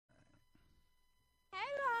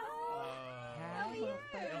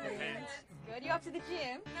Are you off to the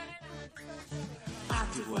gym?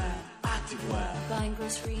 Activewear. Buying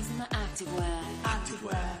groceries in my activewear.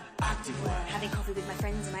 Activewear. Having coffee with my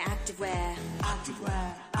friends in my activewear.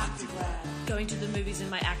 Activewear. Going to the movies in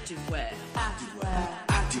my activewear.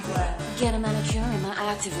 Activewear. Get a manicure in my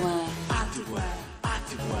activewear.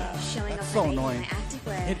 Showing That's off so my baby in annoying. my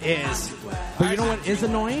activewear. It is. But you know what is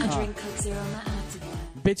annoying? I drink Coke Zero in my activewear.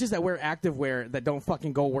 Bitches that wear activewear that don't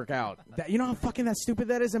fucking go work out. You know how fucking that stupid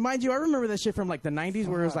that is? And mind you, I remember that shit from like the 90s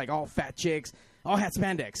where it was like all fat chicks, all had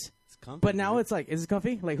spandex. Comfy, But now dude. it's like, is it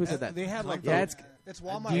comfy? Like, who said that? They had like Yeah, the- It's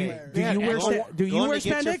Walmart Do you, wear. do you wear do you Going wear to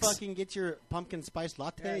get spandex? Get your pumpkin spice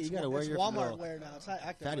latte. Yeah, you gotta wear it's your Walmart little wear now. It's not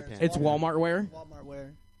active fatty wear. pants. It's Walmart wear? Walmart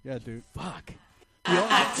wear. Yeah, dude. Fuck.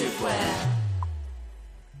 Activewear.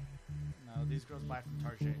 No, these girls buy from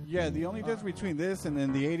Target. Yeah, the only difference between this and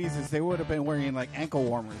in the 80s is they would have been wearing like ankle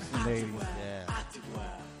warmers in the 80s. Yeah.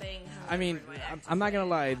 I mean, I'm not gonna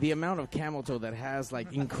lie. The amount of camel toe that has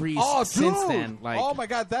like increased Oh, since dude! then, like, Oh my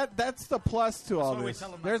god, that's the plus to all why we this.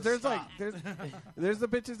 tell them not There's to there's stop. like there's the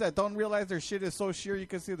bitches that don't realize their shit is so sheer you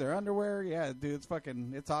can see their underwear. Yeah, dude,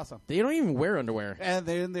 it's awesome. they don't even wear underwear. And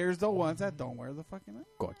then there's the ones that don't wear the fucking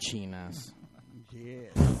Cochinas.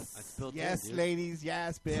 Yes. That's built Yes, in, dude. ladies,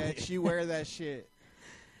 yes, bitch. You wear that shit.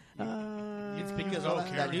 It's because Go,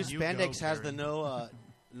 that Karen, new you spandex go, has Karen. the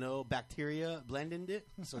no bacteria blend in it,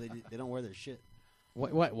 so they don't wear their shit.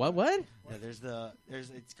 What? Yeah,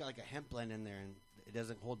 it's got like a hemp blend in there, and it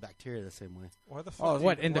doesn't hold bacteria the same way. Why the Oh, fuck?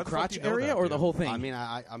 What, in the crotch area or the whole thing? I mean,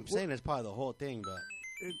 I'm saying it's probably the whole thing,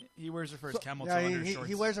 but He wears it for his camel toe Yeah, under his he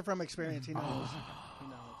shorts. wears it from experience. He knows. He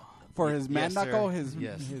knows. For his man Yes, sir. knuckle, his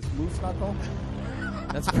Yes. his moose knuckle.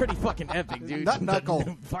 That's pretty fucking epic, dude. Nut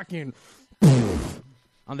knuckle. Fucking.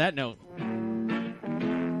 On that note,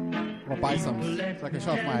 I'll buy some so I can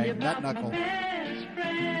show off my nut knuckle.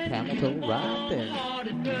 camel toe right there.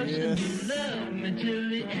 Yes.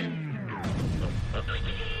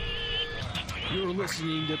 You're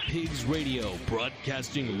listening to Pigs Radio,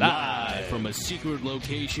 broadcasting live from a secret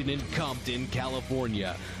location in Compton,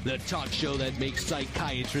 California. The talk show that makes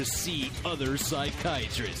psychiatrists see other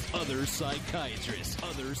psychiatrists, other psychiatrists,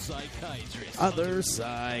 other psychiatrists. Other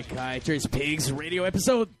psychiatrists, Pigs Radio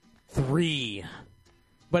episode 3.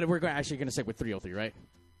 But we're actually going to stick with 303, right?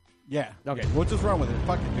 Yeah. Okay. We'll just run with it.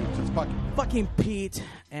 Fuck it, dude. Just fuck it. Fucking Pete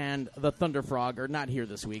and the Thunder Frog are not here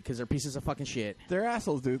this week because they're pieces of fucking shit. They're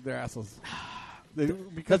assholes, dude. They're assholes. The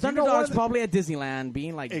Because Thunder Dog's probably at Disneyland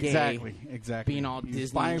being like exactly, gay. exactly. Being all He's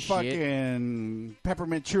Disney buying and shit. fucking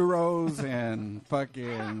peppermint churros and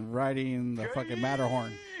fucking riding the fucking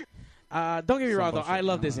Matterhorn. Don't get me Some wrong, though. bullshit. I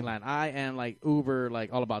love Disneyland. I am like uber,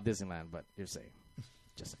 like all about Disneyland, but you're saying.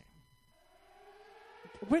 Just saying.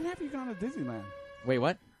 When have you gone to Disneyland? Wait,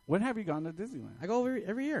 what? When have you gone to Disneyland? I go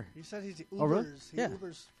every year. He said he's Ubers. Oh, really? He Yeah.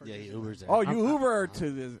 Ubers for yeah, he Disneyland. Ubers there. Oh, you Uber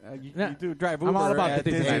to this. You Yeah. do drive Uber I'm all about at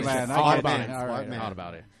the Disneyland. Disneyland. shit. I All get about it. it. All right. man. All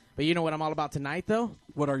about it. But you know what I'm all about tonight, though?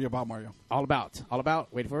 What are you about, Mario? All about,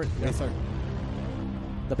 wait for it, Yes, sir.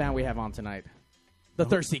 the band we have on tonight. The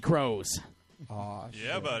Thirsty Crows. Oh,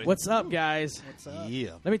 Yeah, buddy. What's up, guys? What's up?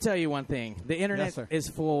 Yeah. Let me tell you one thing. The internet Yes, sir. is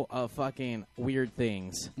full of fucking weird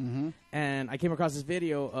things. Mm-hmm. And I came across this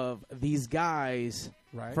video of these guys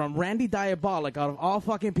Right. from Randy Diabolic, out of all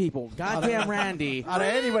fucking people. Goddamn Randy. Out of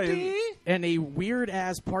anybody. In a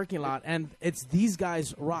weird-ass parking lot. And it's these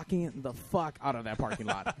guys rocking the fuck out of that parking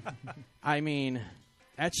lot. I mean,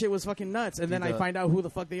 that shit was fucking nuts. And then I find out who the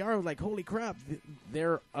fuck they are. I was like, holy crap.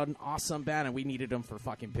 They're an awesome band, and we needed them for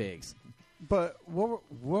fucking pigs. But what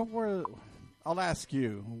were? I'll ask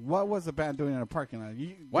you. What was the band doing in a parking lot?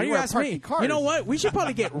 Why do you were ask parking me? Cars. You know what? We should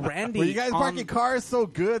probably get Randy. Were you guys on- parking cars so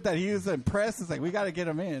good that he was impressed? It's like, we got to get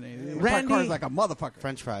him in. He parked Randy- cars like a motherfucker.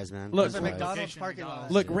 French fries, man. Look, There's a French fries. McDonald's parking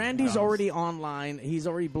lot. Look, Randy's already online. He's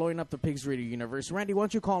already blowing up the Pigs Radio universe. Randy, why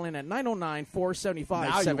don't you call in at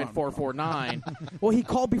 909-475-7449? Well, he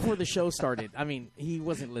called before the show started. I mean, he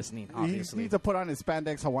wasn't listening, He obviously. needs to put on his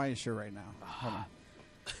spandex Hawaiian shirt right now. Hold on.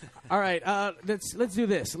 All right, let's do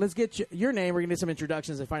this. Let's get your name. We're going to do some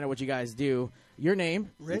introductions and find out what you guys do. Your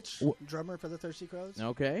name. Rich, drummer for the Thirsty Crows.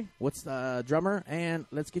 Okay. What's the drummer? And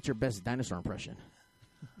let's get your best dinosaur impression.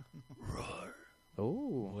 Roar.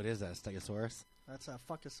 Oh. What is that? Stegosaurus? That's a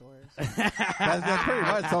fuckosaurus. That's pretty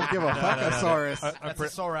much. Don't give a fuckosaurus. That's a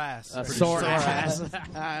sore ass. A sore ass.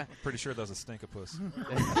 Pretty sure that was a stinkapus.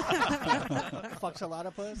 Fucks a lot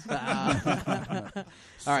of puss.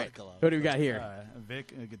 All right. Who do we got here?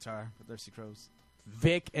 Vic, guitar for Thirsty Crows.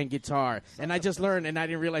 Vic and guitar. And I just learned, and I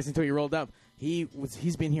didn't realize until you rolled up,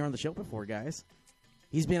 he's been here on the show before, guys.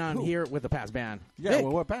 He's been on here with the past band. Yeah, Vic.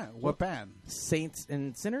 well, what band? What band? Saints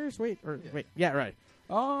and Sinners? Wait. Yeah, right.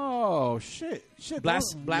 Oh shit!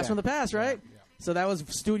 Blast yeah. from the Past, right? Yeah. So that was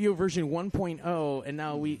studio version 1.0, and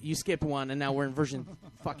now you skipped one, and now we're in version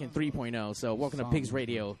fucking 3.0. So welcome to Pigs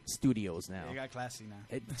Radio Studios now. You got classy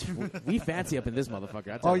now. We fancy up in this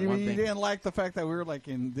motherfucker. I'll tell Oh, you you one mean you thing. didn't like the fact that we were like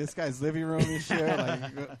in this guy's living room and shit,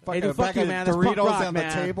 like fucking dude, fuck back you, of man. That's punk Doritos rock, on man.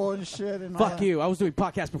 the table and shit. And all Fuck that. you. I was doing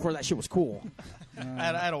podcasts before that shit was cool. I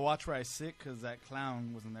had to watch where I sit because that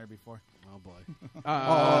clown wasn't there before. Oh boy.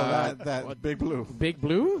 That Big Blue. Big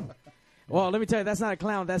Blue? Well, let me tell you, that's not a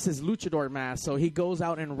clown. That's his luchador mask. So he goes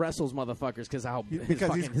out and wrestles motherfuckers because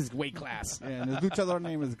his weight class. Yeah, and his luchador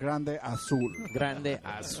name is Grande Azul. Grande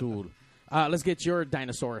Azul. Let's get your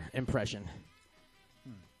dinosaur impression.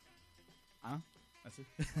 Huh? That's it.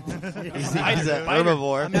 He's an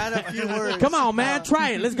herbivore. I'm out of a few words. Come on, man.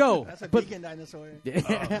 Try it. Let's go. That's a But- beacon dinosaur.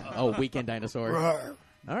 Oh, weekend dinosaur.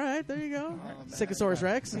 All right, there you go. Sycosaurus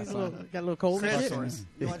Rex. He's got a little cold. and shit.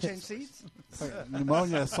 You want to change seats?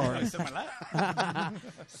 Pneumonia saurus.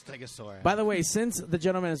 Stegosaur. By the way, since the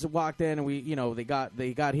gentleman has walked in and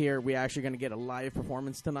they got here, we're actually going to get a live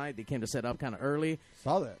performance tonight. They came to set up kind of early.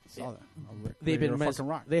 Saw that. They've been fucking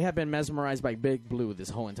rock. they have been mesmerized by Big Blue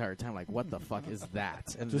this whole entire time. Like, what the fuck is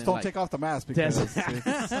that? And Just then, don't take off the mask because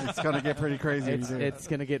it's going to get pretty crazy. It's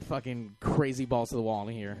going to get fucking crazy balls to the wall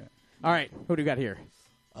in here. All right, who do you got here?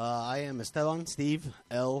 I am Esteban, Steve,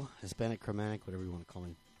 L, Hispanic, Chromatic, whatever you want to call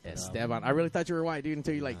me. Esteban. I really thought you were white, dude,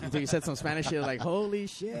 until you said some Spanish shit. Like, holy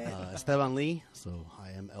shit. Esteban Lee, so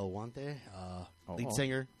I am El Guante, lead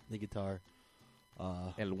singer, lead guitar.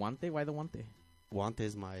 El Guante? Why the Guante? Guante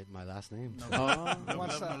is my last name.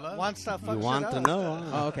 Wants to fuck You shit want up. to know?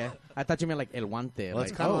 Oh, okay. I thought you meant like El Guante. Well,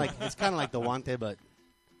 it's kind of like the Guante, but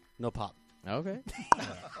no pop. Okay.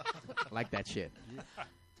 Like that shit.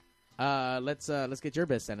 Let's get your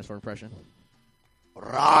best dinosaur impression.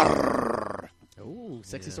 Ooh,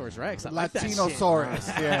 Sexysaurus Rex. I like that shit.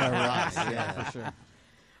 Latinosaurus. Yeah, right. Yeah. For sure.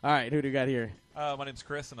 All right, who do you got here? My name's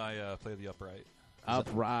Chris, and I play the upright.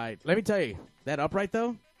 Upright. Let me tell you, that upright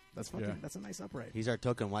though, that's Yeah. that's a nice upright. He's our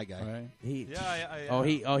token white guy. Right. He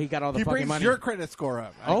Yeah, he got all the He fucking brings money. your credit score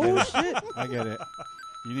up. Shit. I get it.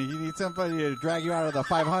 You need somebody to drag you out of the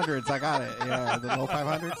 500s. I got it. Yeah, the low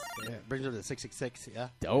 500s. Yeah. Brings her to 666. Yeah.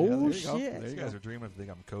 Oh there you go. shit. These guys are dreaming if they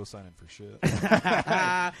think I'm co-signing for shit.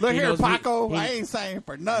 Look He here, knows me- Paco. he- I ain't saying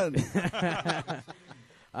for none.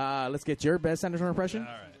 Let's get your best dinosaur impression.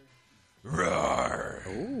 All right. Roar.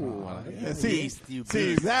 Ooh. Yeah, see,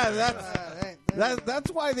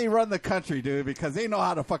 that's why they run the country, dude, because they know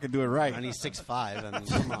how to fucking do it right. And he's 6'5". I mean,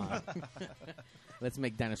 come on. Let's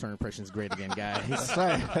make dinosaur impressions great again, guys. That's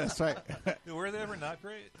right. That's right. Were they ever not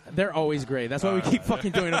great? They're always great. That's why we keep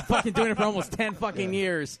fucking doing it. Fucking doing it for almost 10 fucking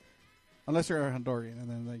years. Unless you're a Honduran, and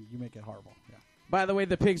then like, you make it horrible. Yeah. By the way,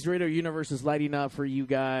 the Pigs Radio universe is lighting up for you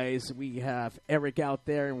guys. We have Eric out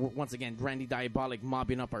there, and once again, Randy Diabolic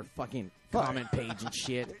mobbing up our fucking comment page and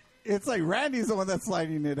shit. It's like Randy's the one that's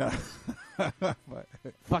lighting it up. But-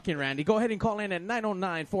 Fucking Randy. Go ahead and call in at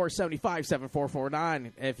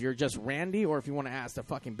 909-475-7449 if you're just Randy, or if you want to ask the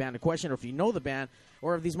fucking band a question, or if you know the band,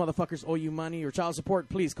 or if these motherfuckers owe you money or child support,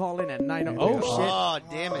 please call in at 90. Oh, shit. Oh,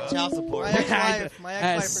 damn it. Child support. My ex-wife.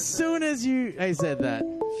 As soon as I said that.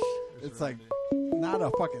 it's like not a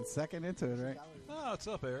fucking second into it, right? Oh, what's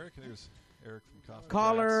up, Eric? There's Eric from Coffee.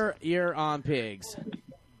 Caller, you're on Pigs.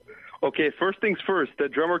 Okay, first things first. The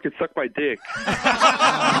drummer could suck my dick.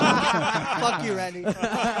 Fuck you, Randy.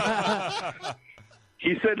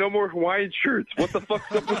 He said no more Hawaiian shirts. What the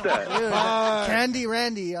fuck's up with that? Dude, Candy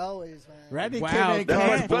Randy, always, man. Randy Wow, Kid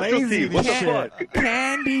That's my specialty. What the fuck?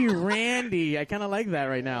 Candy Randy. I kind of like that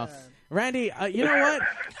right now. Randy, you know what?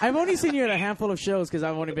 I've only seen you at a handful of shows because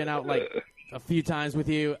I've only been out like a few times with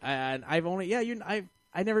you, and I've only I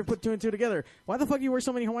never put two and two together. Why the fuck you wear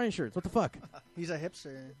so many Hawaiian shirts? What the fuck? He's a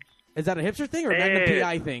hipster. Is that a hipster thing or a Magnum Hey.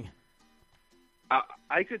 PI thing?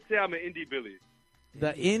 I could say I'm an indie Billy.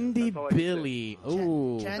 The Indie That's all I can Billy.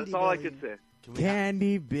 Ooh. Candy That's all I Billy. could say.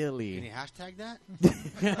 Candy Can Billy. you hashtag that?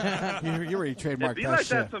 you already It trademarked be that like shit.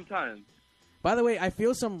 that sometimes. By the way, I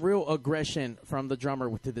feel some real aggression from the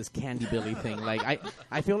drummer to this Candy Billy thing. Like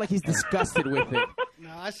I feel like he's disgusted with it. No,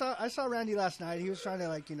 I saw Randy last night. He was trying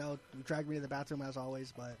to drag me to the bathroom as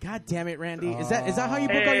always, but God damn it, Randy. Is that how you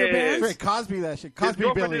book all your Hey. bands? Straight Cosby that shit. His Cosby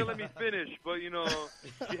girlfriend Billy. didn't let me finish, but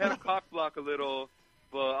she had a cock block a little.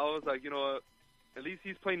 But I was like, you know what? At least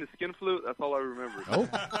he's playing the skin flute. That's all I remember. Oh,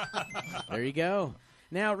 there you go.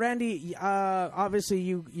 Now, Randy, obviously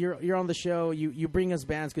you're on the show. You bring us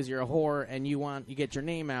bands because you're a whore and you get your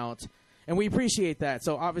name out, and we appreciate that.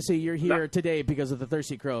 So obviously you're here today because of the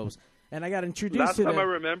Thirsty Crows, and I got introduced Last to time them. I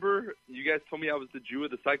remember, you guys told me I was the Jew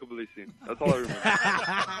of the psychobilly scene. That's all I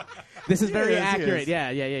remember. This is very Yes, accurate.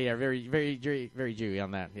 yes. Yeah. Very Jewy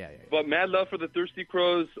on that. Yeah. But mad love for the Thirsty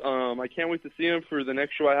Crows. I can't wait to see them for the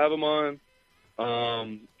next show I have them on.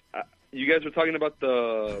 You guys were talking about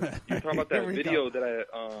that video that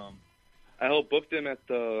I helped book them at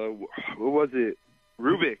the, what was it?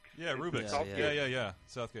 Rubik. Yeah, Rubik. Southgate. Yeah.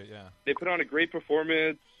 Southgate, yeah. They put on a great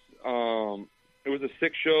performance. It was a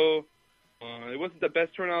sick show. It wasn't the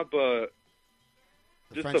best turnout, but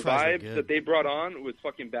just the vibes that they brought on was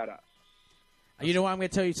fucking badass. You know what? I'm going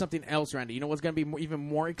to tell you something else, Randy. You know what's going to be even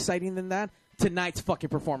more exciting than that? Tonight's fucking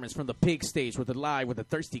performance from the Pig stage with the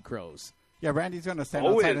Thirsty Crows. Yeah, Randy's going to stand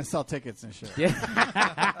outside and sell tickets and shit.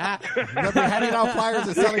 Yeah. They'll be handing out flyers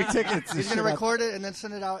and selling tickets. He's going to record it and then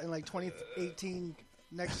send it out in like 2018,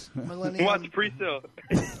 next millennium. Watch pre-sale.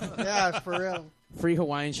 Yeah, for real. Free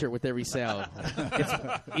Hawaiian shirt with every sale.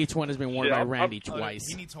 Each one has been worn by Randy twice.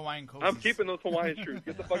 He needs Hawaiian coats. I'm keeping those Hawaiian shirts.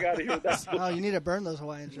 Get the fuck out of here with that. Oh, you need to burn those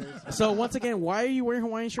Hawaiian shirts. So once again, why are you wearing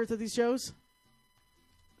Hawaiian shirts at these shows?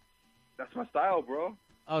 That's my style, bro.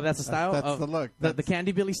 Oh, that's the style? That's the look. The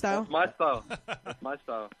Candy Billy style? That's my style. That's my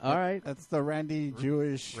style. All right. That's the Randy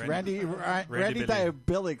Jewish. Randy Billy.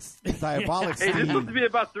 Diabolic Hey, this is supposed to be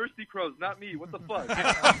about Thirsty Crows, not me. What the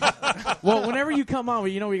fuck? Well, whenever you come on,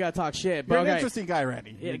 you know we got to talk shit. But You're an okay. interesting guy,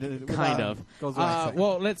 Randy. Yeah, kind of. Goes without saying.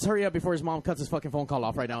 Well, let's hurry up before his mom cuts his fucking phone call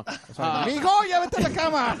off right now. Migo, llévate la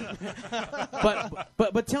cama.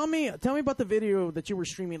 But tell me about the video that you were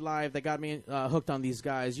streaming live that got me hooked on these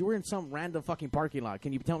guys. You were in some random fucking parking lot.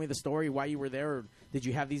 Can you tell me the story? Why you were there? Or did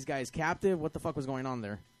you have these guys captive? What the fuck was going on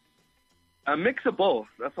there? A mix of both.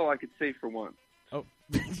 That's all I could say for one. Oh,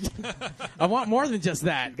 I want more than just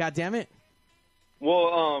that. God damn it!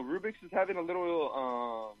 Well, Rubik's is having a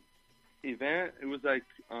little event. It was like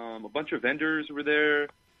a bunch of vendors were there,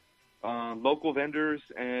 local vendors,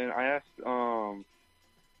 and I asked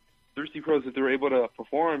Thirsty Crows if they were able to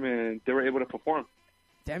perform, and they were able to perform.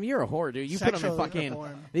 Damn, you're a whore, dude. You put them in fucking.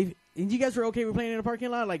 And you guys were okay with playing in a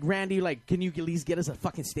parking lot? Like, Randy, can you at least get us a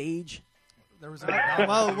fucking stage? There was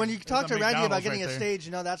well, when you talk to Randy about McDonald's getting right a there. stage,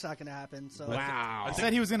 you know that's not going to happen. So. Wow. I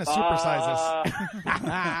said he was going to supersize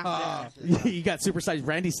us. You got supersized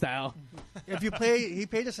Randy style. If he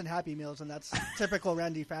paid us in Happy Meals, and that's typical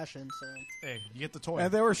Randy fashion. So. Hey, you get the toy.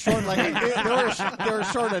 And they were short they were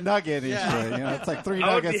short a nugget and shit. You know, it's like 3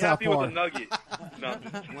 I would be nuggets happy off with a 4. nugget. No.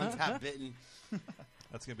 One's half bitten.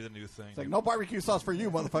 That's going to be the new thing. It's like, no barbecue sauce for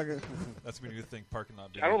you, motherfucker. That's going to be the new thing, parking lot.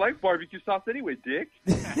 I don't like barbecue sauce anyway, dick.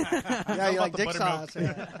 Yeah, you like the dick sauce.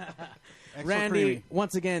 Randy,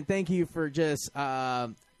 once again, thank you for just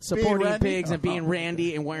supporting Randy? pigs and being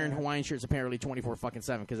Randy and wearing Hawaiian shirts apparently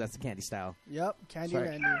 24/7 because that's the Candy style. Yep, Candy Sorry.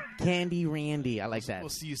 Randy. Candy Randy. I like that. We'll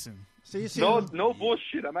see you soon. See you soon. No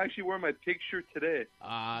bullshit. I'm actually wearing my pig shirt today.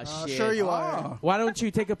 Shit. Sure you are. Why don't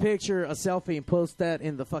you take a picture, a selfie, and post that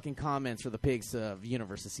in the fucking comments for the pigs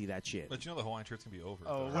universe to see that shit? But you know the Hawaiian shirt's going to be over.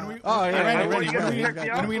 Oh, though. when we, yeah, Randy, you when gotta are check me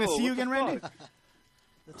out, we going to though. see you What again, the Randy?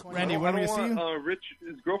 fuck? Randy, I when are we don't going to see you? want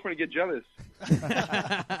his girlfriend to get jealous.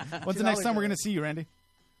 When's the next time we're going to see you, Randy?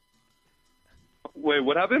 Wait,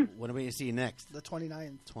 what happened? When are we going to see you next? The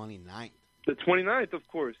 29th. 29th. The 29th, of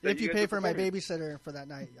course. If you guys pay are for my performing. babysitter for that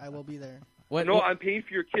night, I will be there. What? No, I'm paying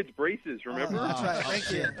for your kids' braces, remember? That's right.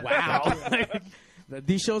 Thank you. Wow.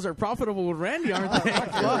 These shows are profitable with Randy, aren't they?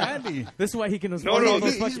 Randy. This is why he can. He's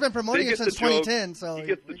been promoting They it get since the joke. 2010. So He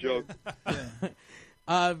gets the joke.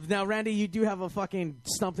 Now, Randy, you do have a fucking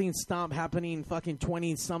something stomp happening, fucking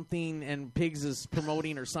 20-something, and Pigs is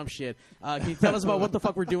promoting or some shit. Can you tell us about what the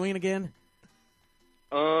fuck we're doing again?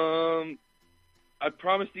 I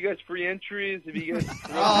promised you guys free entries if you guys.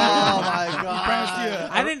 Oh my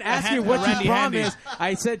god! I didn't ask you what you promised.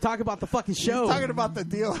 I said talk about the fucking show. Talking about the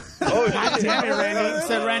deal. Oh, God damn it, Randy! He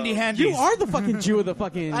said Randy Handy. You are the fucking Jew of the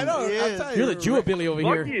fucking. I know. He I'll is. tell You're you, the Jew-abilly over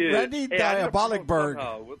Fuck here. you. Randy Hey, I never Diabolic performed Berg.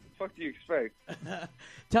 somehow. What the fuck do you expect?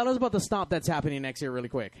 Tell us about the stomp that's happening next year, really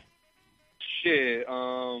quick. Shit. 2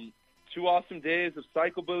 awesome days of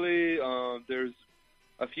psychobilly. There's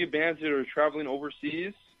a few bands that are traveling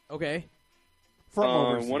overseas. Okay. From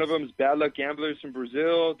overseas. One of them is Bad Luck Gamblers from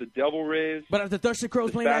Brazil, the Devil Rays, But are the Thirsty Crows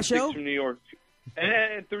the playing that Spastics show? from New York,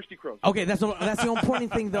 and Thirsty Crows. Okay, that's the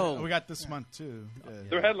important thing, though. We got this month, too.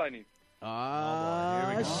 They're headlining.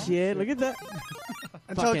 Shit! Look at that.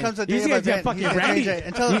 Until Fucking- it comes the He's day of gonna the get event, fucking he's gonna Randy. change it.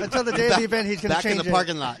 Until the day of the event, he's gonna Back in change the it.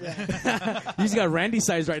 parking lot. He's got Randy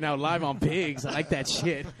size right now, live on Pigs. I like that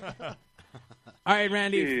shit. All right,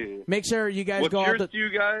 Randy. Yeah. Make sure you guys Well, go out. cheers to you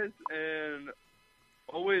guys, and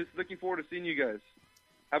always looking forward to seeing you guys.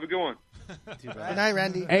 Have a good one. Good night,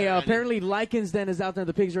 Randy. Hey, apparently Likens then is out there in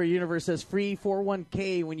the Pigs Radio universe says free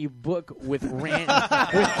 401k when you book with with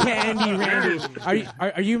Candy Randy.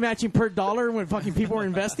 Are you matching per dollar when fucking people are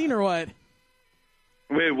investing or what?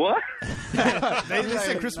 Wait, what? They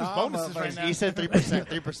said Christmas bonuses right now. He said 3%.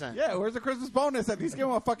 3%. Yeah, where's the Christmas bonus? At least give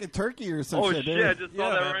him a fucking turkey or some Oh shit. shit! dude. I just saw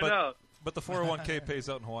that right now. But the 401k pays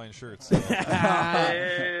out in Hawaiian shirts. So.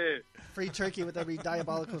 Hey, Free turkey with every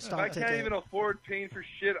diabolical if stock I ticket. can't even afford paying for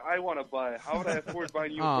shit I want to buy, how would I afford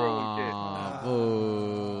buying you a 401k?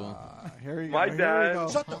 Oh. Here you go. My here dad. we go.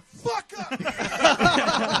 Shut the fuck up!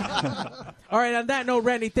 All right, on that note,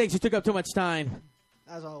 Randy, thanks. You took up too much time.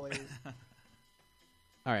 As always.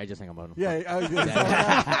 All right, just hang on about him. Yeah.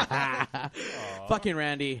 Fucking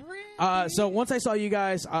Randy. So once I saw you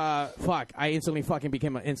guys, I instantly fucking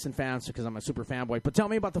became an instant fan because I'm a super fanboy. But tell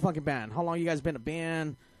me about the fucking band. How long you guys been a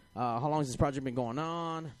band? How long has this project been going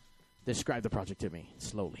on? Describe the project to me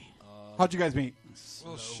slowly. How'd you guys meet?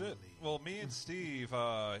 Well, shit. Well, me and Steve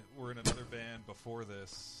were in another band before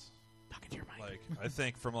this. Talking to your mic. Like, I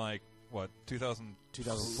think from like, what,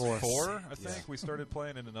 2004. I think we started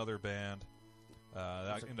playing in another band.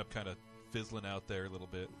 That ended up kind of fizzling out there a little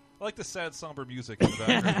bit. I like the sad, somber music in the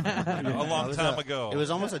background. A long time ago. It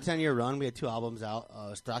was almost a 10-year run. We had 2 albums out,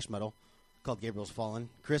 thrash metal, called Gabriel's Fallen.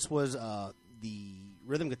 Chris was the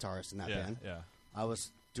rhythm guitarist in that band. Yeah. I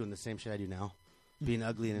was doing the same shit I do now, being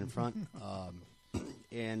ugly and in front.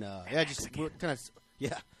 Just kind of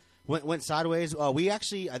went sideways. We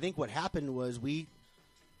actually, I think what happened was we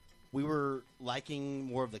were liking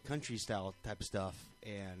more of the country style type of stuff,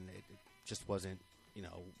 and it just wasn't,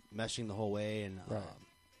 meshing the whole way. And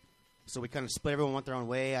so we kind of split. Everyone went their own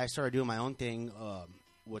way. I started doing my own thing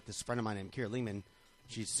with this friend of mine named Kira Lehman.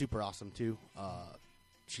 She's super awesome too.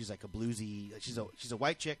 She's like a bluesy. She's a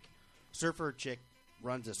white chick, surfer chick,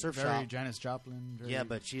 runs a surf Very shop. Janis Joplin. Yeah,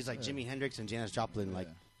 but she's like Jimi Hendrix and Janis Joplin, like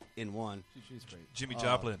in one. She's great. Jimmy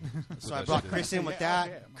Joplin. So I brought Chris in with that.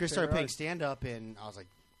 yeah, my Chris started favorite playing artist. stand up, and I was like,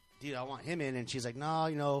 "Dude, I want him in." And she's like,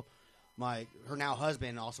 "No, her now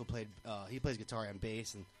husband also played. He plays guitar and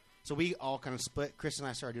bass, and so we all kind of split. Chris and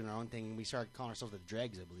I started doing our own thing, and we started calling ourselves the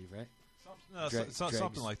Dregs, I believe, right? Something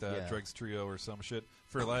Dregs, like that. yeah. Dregs Trio or some shit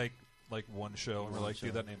for like one show, and we're like,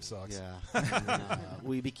 dude, that name sucks. Yeah. And,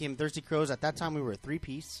 we became Thirsty Crows. At that time, we were a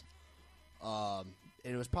 3-piece. And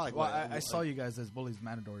it was probably Well, I saw you guys as Bullies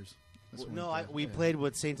Matadors. That's when we played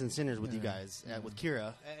with Saints and Sinners with you guys with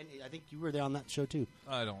Kira, and I think you were there on that show too.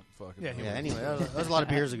 I don't fucking Yeah, know. he Yeah. Anyway, that was a lot of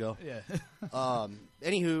beers ago. Yeah.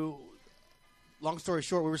 Anywho, long story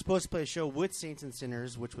short, we were supposed to play a show with Saints and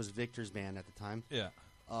Sinners, which was Victor's band at the time. Yeah.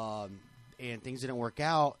 And things didn't work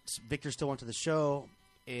out. Victor still went to the show,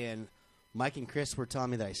 and Mike and Chris were telling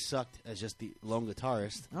me that I sucked as just the lone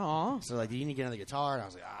guitarist. Aw. So like, do you need to get another guitar? And I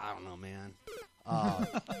was like, I don't know, man.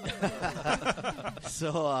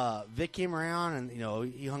 So Vic came around, and he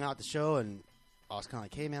hung out at the show, and I was kind of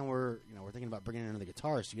like, hey man, we're thinking about bringing in another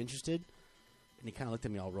guitarist. You interested? And he kind of looked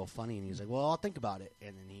at me all real funny, and he was like, well, I'll think about it.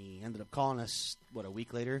 And then he ended up calling us a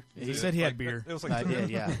week later. He said he had beer. It was like I did,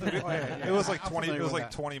 yeah. It was like 20. It familiar was with like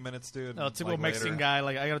that. 20 minutes, dude. No, typical like Mexican later. guy.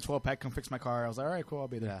 Like, I got a 12-pack. Come fix my car. I was like, all right, cool. I'll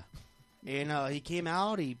be there. Yeah. And he came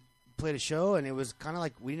out. He played a show, and it was kind of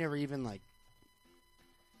like we never even like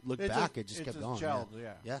looked back. It just kept going. Gelled,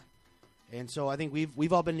 Yeah. And so I think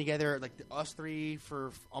we've all been together, like us 3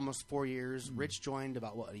 for almost 4 years. Rich joined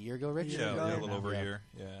about a year ago. Rich, Yeah, a little over a year.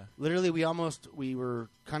 Yeah. Literally, we were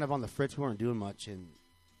kind of on the fritz. We weren't doing much, and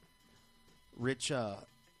Rich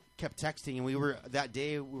kept texting, and we were that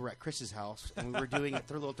day we were at Chris's house, and we were doing a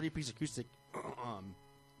little 3-piece acoustic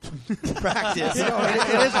practice.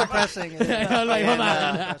 It is depressing. I'm like, hold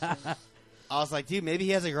on. I was like, dude, maybe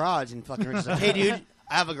he has a garage. And fucking Rich was like, hey, dude,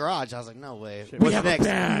 I have a garage. I was like, no way. We What's have a next?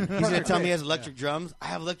 band. He's going to tell me he has electric drums. I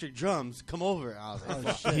have electric drums. Come over. I was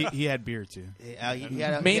like, fuck. He had beer, too. He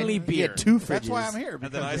had Mainly He beer. had 2 fridges. That's why I'm here. And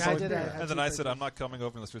Because then I it's said, always beer. and then I said, I'm not coming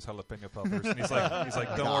over unless there's jalapeno peppers. And he's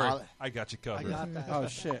like, don't worry, I got you covered. Oh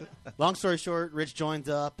shit! Long story short, Rich joins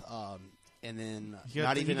up, and then He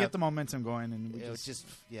not got, even get the momentum going, and we it was just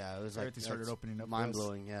it was like everything started opening up. mind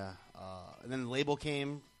blowing. Yeah, and then the label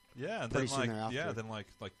came. Yeah, and Pretty then soon like thereafter. then like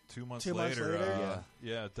 2 months 2 months later,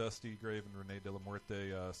 later? Dusty Grave and Renee De La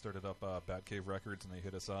Muerte started up Batcave Records, and they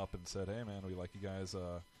hit us up and said, "Hey man, we like you guys. You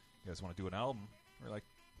guys want to do an album?" We're like,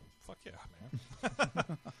 "Fuck yeah, man!"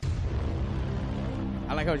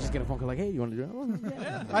 I like how I just get a phone call like, hey, you want to do it?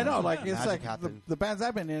 Yeah. I know, like it's Magic like happened. the bands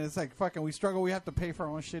I've been in. It's like fucking. We struggle. We have to pay for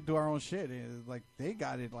our own shit, do our own shit. It's like they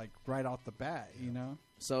got it like right off the bat, you know.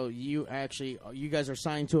 So you guys are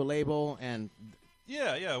signed to a label, and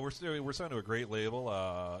Yeah. We're signed to a great label.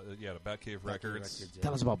 To Batcave Records. yeah.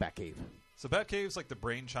 Tell us about Batcave. So Batcave's like the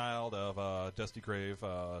brainchild of Dusty Grave,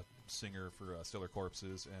 singer for Stellar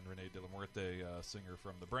Corpses, and Renee De La Muerte, singer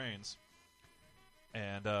from The Brains.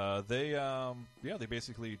 And they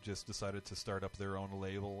basically just decided to start up their own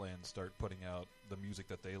label and start putting out the music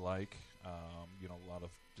that they like. A lot of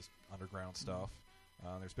just underground stuff.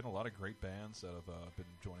 There's been a lot of great bands that have been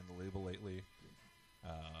joining the label lately.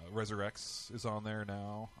 Resurrex is on there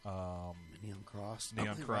now. Neon Cross.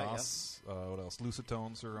 What else?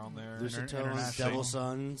 Lucitones are on there. Lucitones, Devil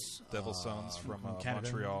Sons. Devil Sons from Canada.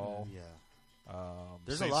 Montreal. Yeah.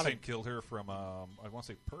 There's Saint, a lot Saint Kilder from, I want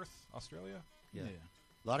to say Perth, Australia. Yeah.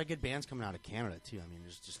 A lot of good bands coming out of Canada, too. I mean,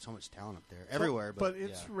 there's just so much talent up there. Everywhere. But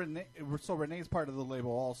it's Renee. So Renee's part of the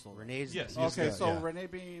label also. Renee's. Yes. Okay, so Renee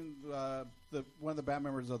being one of the band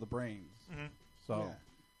members of The Brains. Mm-hmm. So.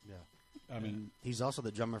 Yeah. I mean, he's also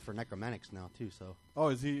the drummer for Necromantics now, too. So. Oh,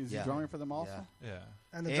 is he drumming for them also? Yeah.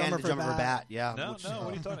 And the drummer for Bat. Yeah. No, what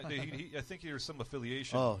are you talking? I think there's some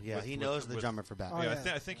affiliation. Oh, yeah. He knows the drummer for Bat.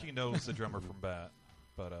 I think he knows the drummer from Bat.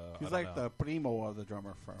 But he's like the primo of the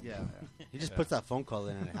drummer from. Yeah. He just puts that phone call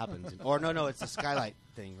in and it happens. Or no, it's the Skylight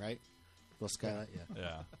thing, right? The Skylight,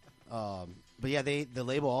 yeah. But yeah, the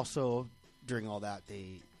label also during all that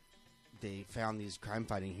they found these crime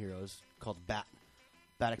fighting heroes called Bat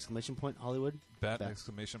exclamation point Hollywood. Bat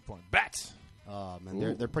exclamation point Bat.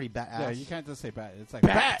 And they're pretty badass. Yeah, you can't just say Bat. It's like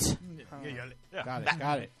Bat.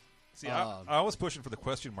 Got it. See, I was pushing for the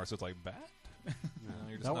question mark, so it's like Bat. No,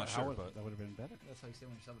 you're just not sure, but that would have been better. That's how you say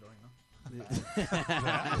when you're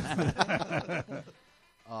Salvadoran,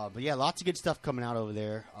 no? But yeah, lots of good stuff coming out over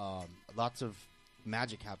there. Lots of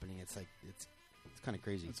magic happening. It's like it's kind of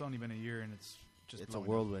crazy. It's only been a year and it's just a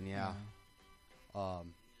whirlwind. Yeah. A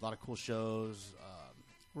lot of cool shows.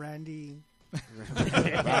 Randy,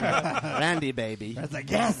 baby. That's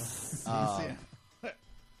like yes. But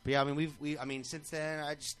yeah, I mean, since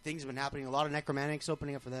then, things have been happening. A lot of Necromantics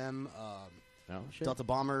opening up for them. Delta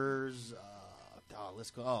Bombers.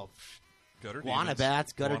 Let's go. Gutter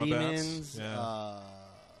Wanabats, Gutter Demons. Demons. Yeah.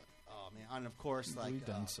 Oh man, and of course, like we've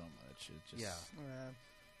done so much. It just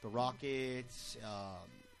the Rockets.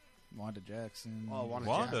 Wanda Jackson. Oh, Wanda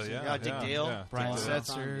Jackson. Yeah. Dick Dale. Yeah. Brian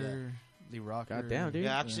Setzer. Lee Rocker. God damn, dude.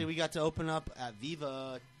 Yeah, actually, we got to open up at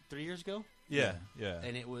Viva 3 years ago. Yeah.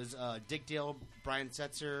 And it was Dick Dale, Brian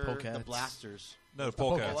Setzer, Polecats. the Blasters. No,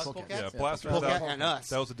 Polecats. Polecats? Yeah, Yeah, Blasters. Polecat and us.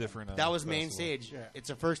 That was a different. That was main festival. stage. Yeah. It's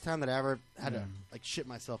the first time that I ever had to shit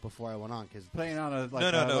myself before I went on because Playing on a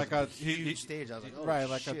like a huge stage. I was like, oh, right,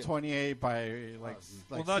 like shit. a 28 by like.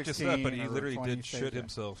 Well, not just that, but he literally did shit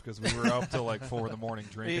himself because we were up till like 4 a.m.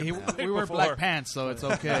 drinking. We wore black pants, so it's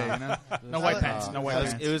okay. You know? No white pants. No white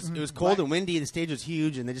pants. It was cold and windy. The stage was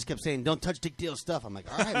huge, and they just kept saying, "Don't touch Dick Dale's stuff." I'm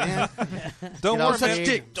like, "All right, man, don't touch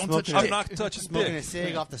Dick. Don't touch Dick." I'm not touching Smoking a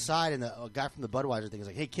cig off the side, and the guy from the Budweiser thing was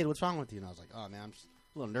like, "Hey, kid, what's wrong with you?" And I was like, "Oh man, I'm just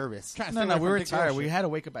a little nervous." No, we were tired. We had to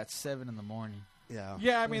wake up at 7 a.m. Yeah.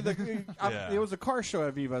 Yeah, I mean, it was a car show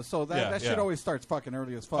at Viva, so that shit always starts fucking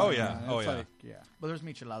early as fuck. Oh, yeah. Man. Oh, It's yeah. like, yeah. But there's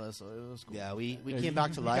micheladas, so it was cool. Yeah, we came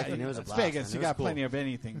back to life, and it was a It's blast. Vegas. Man. You It was got cool. plenty of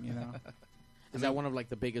anything, you know. Is that one of like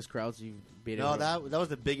the biggest crowds you've been No, in? that was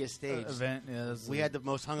the biggest stage Event. Yeah, we had the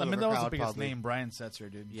most hungover that was the crowd, biggest probably. name, Brian Setzer,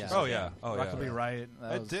 dude. Yeah. Oh yeah. Rockabilly Riot.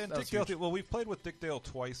 Dick Dale. Well, we've played with Dick Dale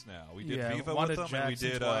twice now. We did Viva Wanda with them,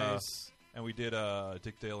 Jackson twice. and we did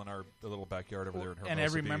Dick Dale in the little backyard over there in Hermosa and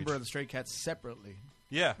every Beach. member of the Stray Cats separately.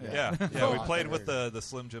 Yeah. So We played with the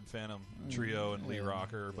Slim Jim Phantom trio and Lee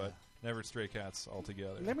Rocker, but never Stray Cats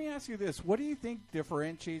altogether. Let me ask you this: what do you think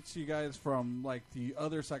differentiates you guys from like the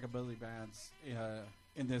other psychobilly bands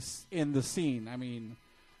in the scene? I mean,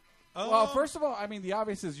 well, first of all, I mean the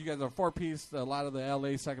obvious is you guys are 4-piece. A lot of the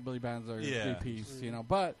LA psychobilly bands are 3-piece, you know.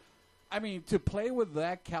 But I mean, to play with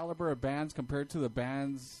that caliber of bands compared to the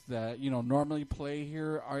bands that normally play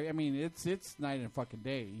here, I mean, it's night and fucking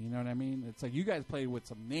day. You know what I mean? It's like you guys played with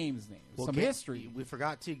some names, some history. We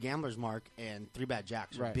forgot to Gambler's Mark and Three Bad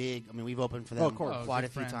Jacks are Right. big. I mean, we've opened for them of course. quite a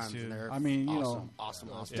good few friends, times. too. And they're I mean, awesome.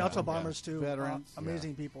 Delta Bombers too. Veterans.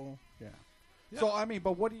 Amazing people. Yeah. So I mean,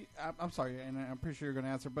 but what do you? I'm sorry, and I'm pretty sure you're going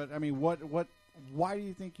to answer. But I mean, why do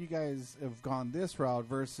you think you guys have gone this route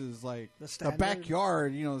versus like The a standard?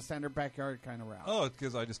 backyard? The standard backyard kind of route. Oh,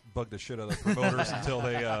 because I just bugged the shit out of the promoters until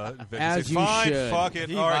they As say, you fine, should. fuck it,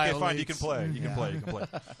 He all right, okay, fine, you violates. can play, you can play.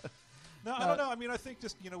 No, I don't know. I mean, I think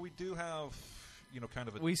just we do have kind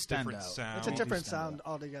of a We stand different out. sound. It's a different sound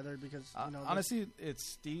altogether because honestly, it's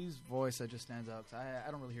Steve's voice that just stands out. 'Cause I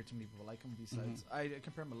don't really hear too many people like him. Besides, I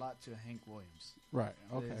compare him a lot to Hank Williams. Right.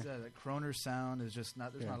 Okay. The Croner sound is just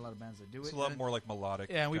not. There's not a lot of bands that do it. It's a lot more like melodic.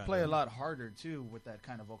 Yeah, and we play kinda. a lot harder too with that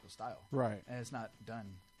kind of vocal style. Right. And it's not done.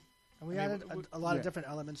 And we added a lot of different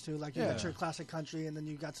elements too, like you got your classic country, and then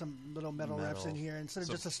you got some little metal riffs in here instead of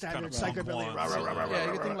just a standard psychobilly. Yeah,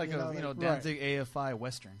 you can think like a Danzig AFI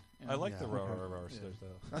Western. I like the rah rah rah stuff though.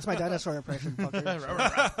 That's my dinosaur impression.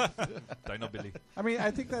 Dino Billy. I mean, I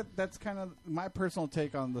think that's kind of my personal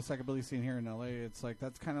take on the psychobilly scene here in LA. It's like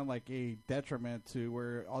that's kind of like a detriment to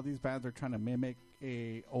where all these bands are trying to mimic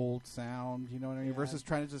a old sound, you know what I mean, versus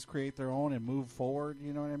trying to just create their own and move forward,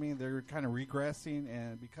 you know what I mean? They're kind of regressing,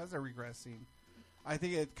 and because they're regressing, I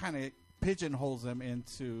think it kind of pigeonholes them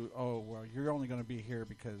into, oh, well, you're only going to be here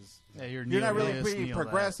because you're not really being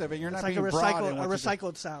progressive, and you're not like being a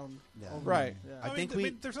recycled sound. Yeah. Right. Yeah. I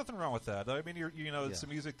mean, there's nothing wrong with that. I mean, it's the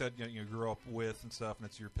music that you grew up with and stuff, and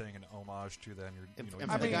you're paying an homage to that. And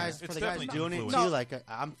for the guys doing it too, like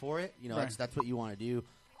I'm for it. That's what you want to do.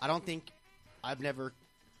 I don't think I've never.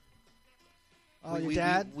 Oh, your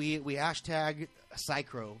dad? We hashtag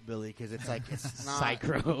Psychro Billy because it's like it's not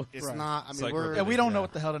Psychro. It's not. I mean, we don't know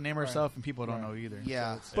what the hell to name ourselves, and people don't know either.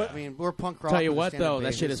 Yeah, so but I mean, we're punk rock. Tell you what, though,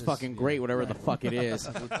 that shit is fucking great. Whatever the fuck it is.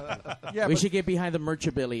 We should get behind the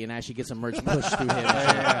merchabilly and actually get some merch pushed through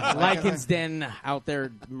him. Lycan's Den out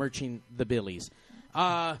there merching the billies.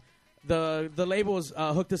 The labels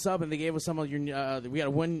hooked us up and they gave us some of your. We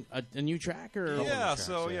got a new track or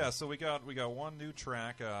so we got one new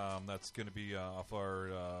track that's going to be off our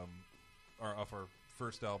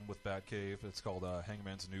first album with Batcave. It's called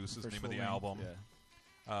Hangman's Noose. Is the name of the album.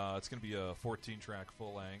 Yeah. It's going to be a 14-track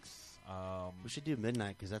full length. We should do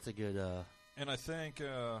Midnight because that's a good. And I think.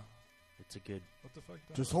 It's a good. What the fuck?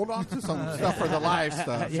 Just hold on to some stuff for the live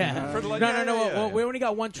stuff. Yeah. For the no. We only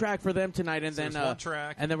got one track for them tonight, and then one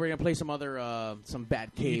track, and then we're gonna play some other some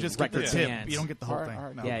Batcave. You just get the tip. You don't get the whole thing.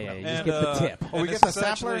 No. Yeah. You just get the tip. Oh, we get the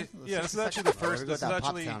sampler. Yeah, this is actually the first. This is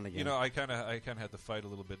actually, I kind of had to fight a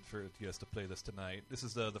little bit for you guys to play this tonight. This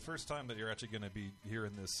is the first time that you're actually going to be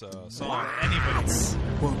hearing this song. Anybody's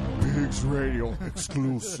Pigs Radio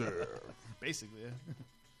exclusive. Basically, yeah.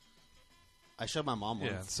 I showed my mom one.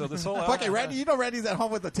 Yeah, so this whole fucking Randy, Randy's at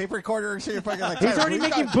home with the tape recorder and shit. Like, he's already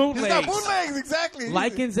making bootlegs. He's got bootlegs, exactly.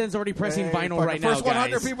 Lycan's Den's already pressing vinyl right now, First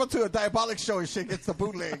 100 guys. people to a Diabolic show and shit gets the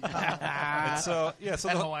bootleg. So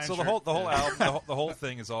the whole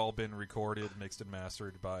thing has all been recorded, mixed and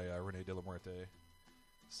mastered by Rene De La Muerte.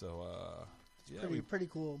 So pretty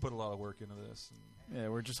cool. Put a lot of work into this. Yeah,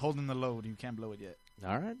 we're just holding the load. You can't blow it yet.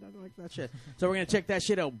 All right, I like that shit. So we're gonna check that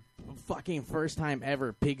shit out. Fucking first time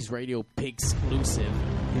ever, Pigs Radio, Pig-exclusive.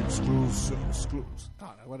 Exclusive.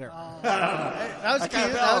 Oh, whatever. That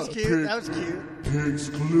was cute.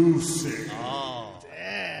 Pig-exclusive. Oh,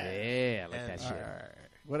 yeah, I like that shit. All right.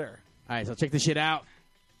 Whatever. All right, so check this shit out.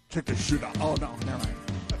 Check this shit out. Oh no, never mind.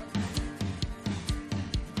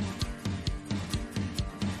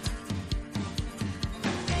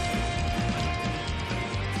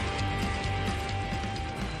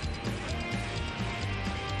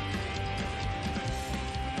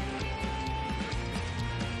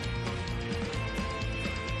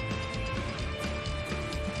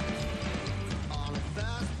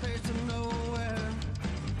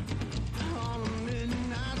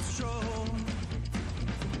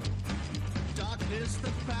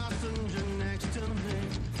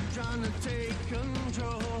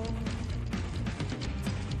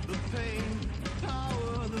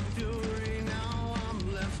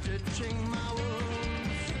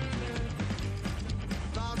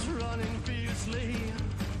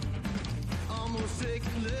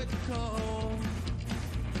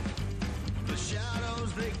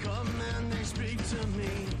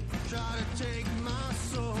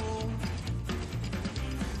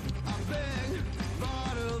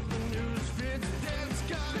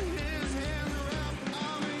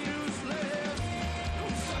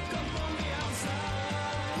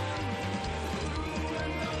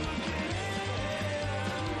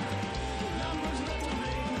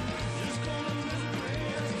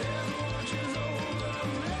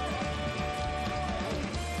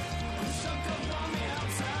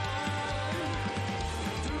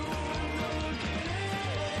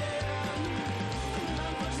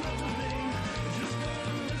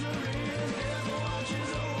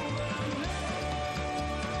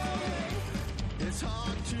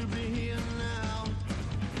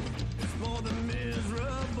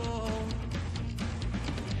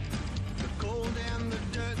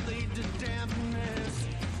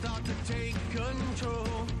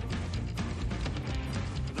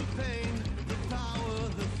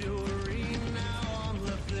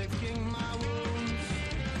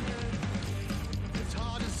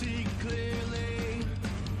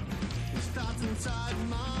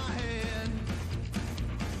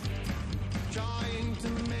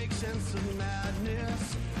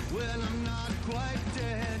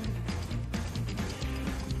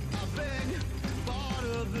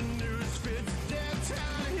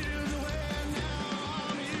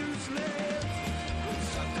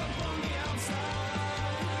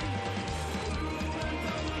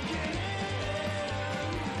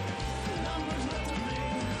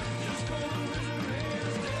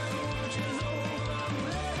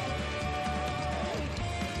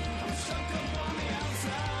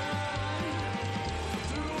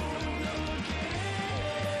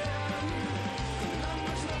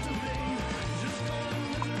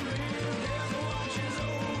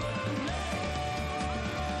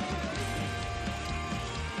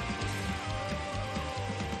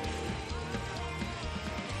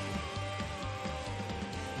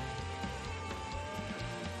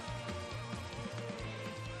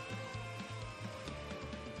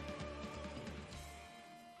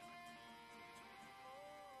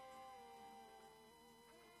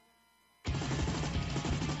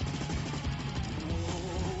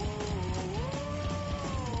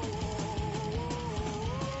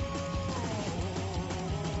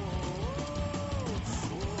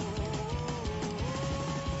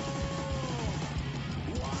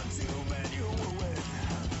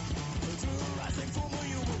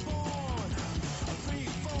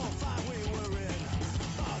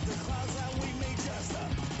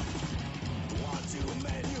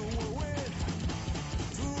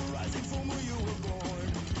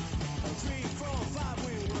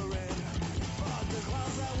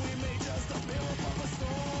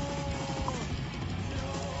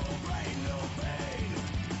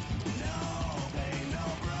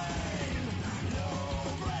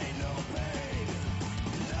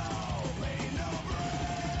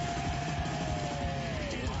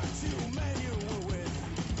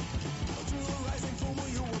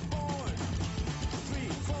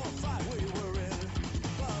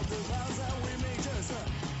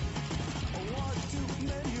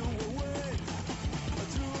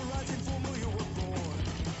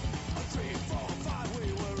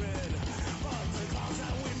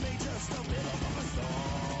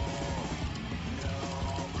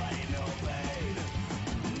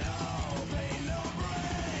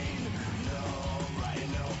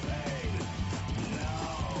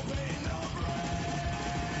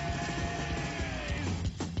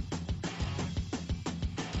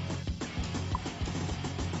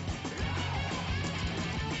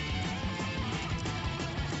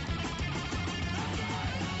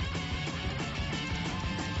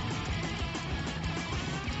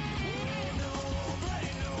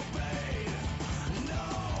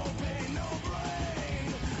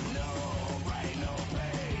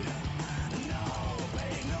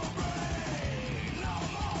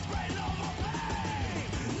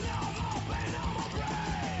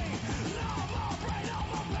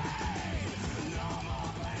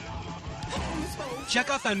 Check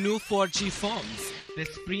out the new 4G phones. The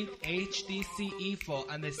Sprint HTC Evo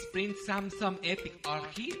and the Sprint Samsung Epic are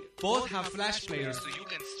here. Both have flash players so you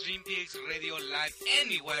can stream PX Radio live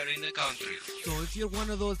anywhere in the country. So if you're one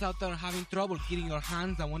of those out there having trouble getting your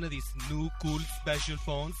hands on one of these new cool special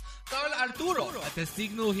phones, call Arturo at the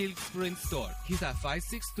Signal Hill Sprint store. He's at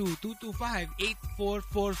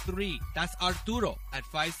 562-225-8443. That's Arturo at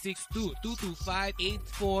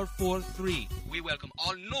 562-225-8443. We welcome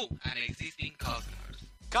all new and existing customers.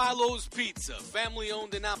 Carlo's Pizza, family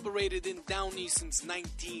owned and operated in Downey since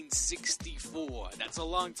 1964. That's a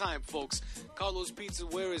long time, folks. Carlo's Pizza,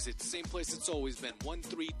 where is it? Same place it's always been.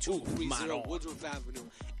 13230 Woodruff Avenue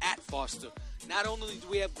at Foster. Not only do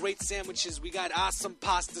we have great sandwiches, we got awesome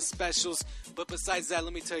pasta specials, but besides that,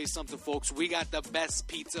 let me tell you something, folks. We got the best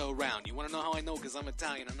pizza around. You want to know how I know? Because I'm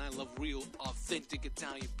Italian and I love real, authentic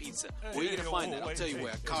Italian pizza. Where are you going to find that? I'll tell you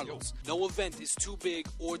where. Carlo's. No event is too big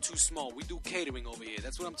or too small. We do catering over here.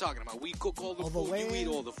 That's what I'm talking about. We cook all the food. You eat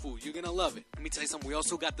all the food. You're going to love it. Let me tell you something. We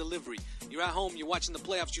also got delivery. You're at home. You're watching the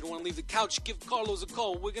playoffs. You don't want to leave the couch. Give Carlos a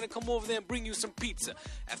call. We're going to come over there and bring you some pizza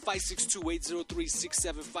at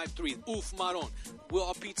 562-803-6753. Oof Maron.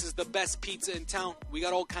 Our pizza's the best pizza in town. We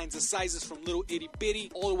got all kinds of sizes from little itty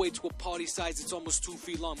bitty all the way to a party size. It's almost 2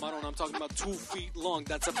 feet long. Maron, I'm talking about 2 feet long.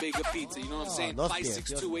 That's a bigger pizza. You know what I'm saying?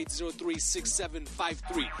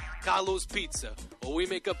 562-803-6753. Carlos Pizza. Or we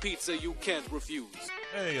make a pizza you can't refuse.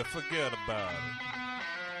 Hey, forget about it.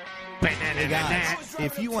 Hey guys,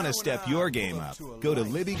 if you want to step your game up, go to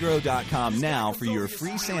LibbyGrow.com now for your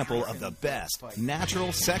free sample of the best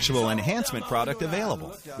natural sexual enhancement product available.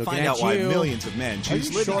 Find out why millions of men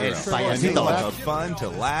choose Libby Grow. And it's all fun to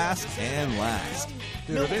last and last.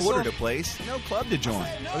 No order to place, no club to join.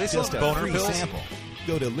 Just a free sample.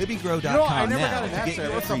 Go to LibbyGrow.com now to get your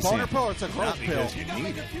It's a free boner sample. pill. It's a growth pill. Because you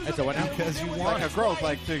need it. It's a what now? Because you want Like a it. growth,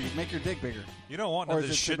 like to make your dick bigger. You don't want Or none of is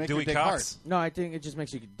this it to shit make your Dewey dick Cox. No, I think it just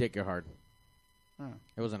makes your dick get hard. Huh.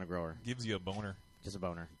 It wasn't a grower. Gives you a boner. Just a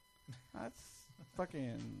boner. That's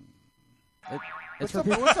fucking. It's What's a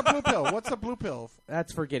blue pill? What's a blue pill?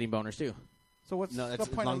 That's for getting boners too. So what's No, the that's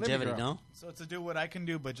point longevity, of Libby Grow? no? So to do what I can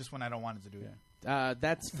do, but just when I don't want it to do it.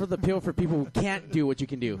 That's for the pill for people who can't do what you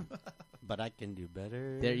can do. But I can do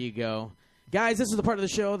better. There you go. Guys, this is the part of the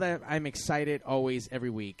show that I'm excited always every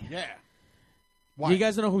week. Yeah. You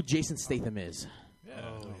guys don't know who Jason Statham is? Yeah.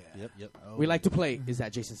 Oh, yep. We like to play, is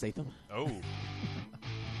that Jason Statham? Oh.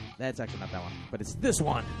 That's actually not that one, but it's this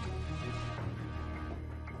one.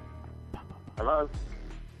 Hello?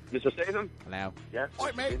 Mr. Statham? Hello. Yes?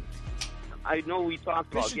 Oi, mate. I know we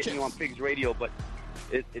talked about getting you on Pigs Radio, but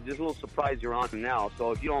it's a little surprise you're on now.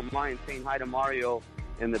 So if you don't mind saying hi to Mario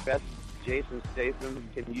and the best Jason Statham,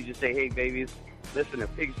 can you just say, hey, babies, listen to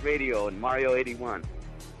Pigs Radio and Mario 81?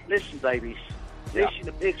 Listen, babies. Listen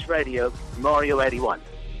to Pigs Radio, Mario 81.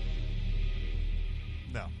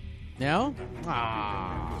 No. No?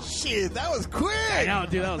 Ah. Shit, that was quick. I know,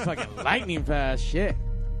 dude. That was fucking lightning fast. Shit.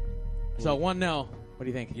 So 1-0. What do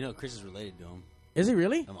you think? You know, Chris is related to him. Is he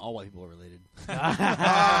really? All white people are related.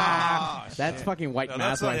 That's fucking white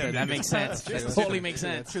math right there. That makes sense. That totally makes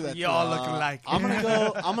sense. Y'all look alike. I'm gonna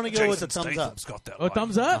go with a thumbs up. Oh,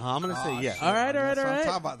 thumbs up? I'm gonna say yes. All right. That's what I'm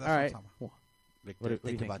talking about. That's All what I'm right. talking about. Victor, What do you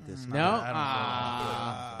think think? about this. No.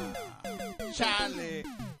 Charlie.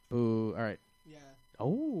 Boo. All right. Yeah.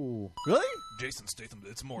 Oh. Really? Jason Statham.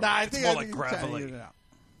 It's more. Nah, it's more like gravelly. It's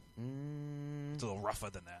Mm, a little rougher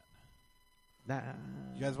than that.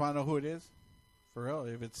 You guys want to know who it is? For real?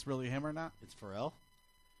 If it's really him or not? It's Pharrell.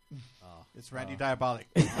 It's Randy Diabolic.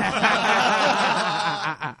 I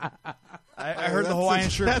heard the Hawaiian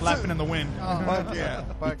shirt flapping in the wind. Oh, fuck yeah.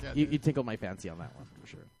 Fuck yeah. You tickled my fancy on that one for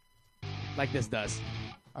sure. Like this does.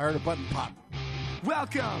 I heard a button pop.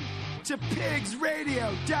 Welcome to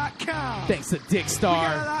PigsRadio.com. Thanks to Dick Star.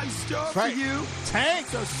 We got a lot in store for you. Tank.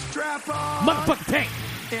 So strap on. Motherfucking Tank.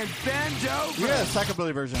 And bend over. We got a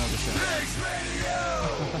psychobilly version of the show. Pigs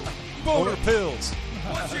Radio. Boner pills.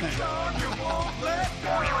 Once you're gone, you won't let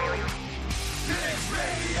go. Pigs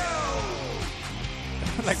Radio.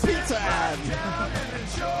 Like pizza ad. Down and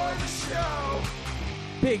enjoy the show.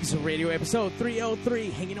 Pigs Radio episode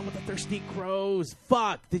 303. Hanging on with the Thirsty Crows.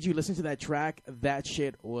 Fuck. Did you listen to that track? That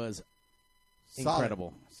shit was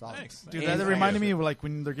incredible. Solid. Thanks. Dude, that reminded me of like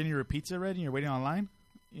when they're getting your pizza ready and you're waiting online.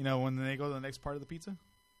 You know, when they go to the next part of the pizza.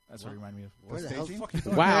 That's what it reminded me of. Where the hell?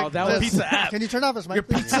 Wow, that was pizza app. Can you turn off his mic? Your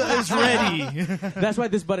pizza is ready. That's why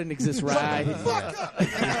this button exists, right?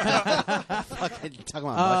 Fucking talking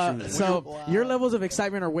about mushrooms. So your levels of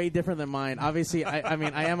excitement are way different than mine. Obviously, I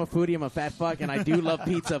mean, I am a foodie. I'm a fat fuck, and I do love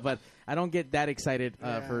pizza, but I don't get that excited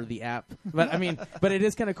for the app. But I mean, but it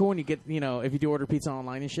is kind of cool when you get, if you do order pizza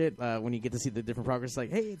online and shit, when you get to see the different progress.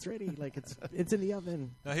 Like, hey, it's ready. Like it's in the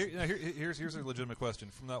oven. Now here's a legitimate question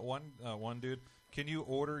from that one dude. Can you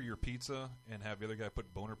order your pizza and have the other guy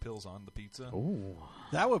put boner pills on the pizza? Ooh.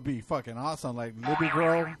 That would be fucking awesome. Like Libby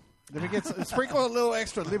Grow. Let me get sprinkle a little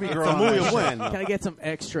extra Libby Grow. Can I get some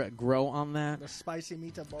extra grow on that? The spicy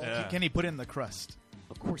meatball. Yeah. Can he put in the crust?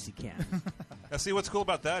 Of course he can. Now, see, what's cool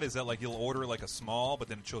about that is that like you'll order like a small, but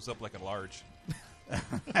then it shows up like a large.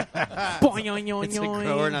 It's a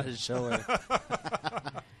grower, not a shower.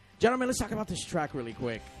 Gentlemen, let's talk about this track really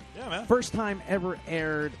quick. Yeah, man. First time ever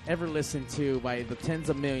aired, ever listened to by the tens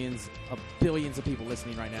of millions of billions of people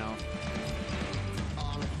listening right now.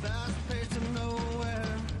 On a fast pace of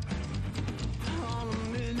nowhere, on a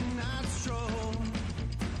midnight stroll.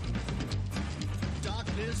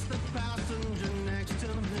 Darkness, the passenger next to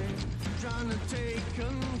me, trying to take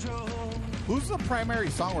control. Who's the primary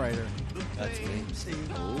songwriter? That's me.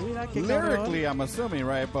 Lyrically, I'm assuming,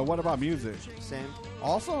 right? But what about music? Same.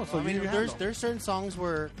 Also, so I mean, you there's certain songs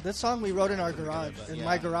where this song we wrote in our garage. In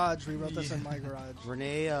my garage, we wrote this in my garage.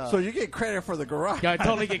 Renee. So you get credit for the garage. Yeah, I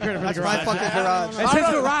totally get credit for the That's garage. my fucking garage. It's his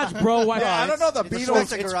garage, bro. Why I don't know the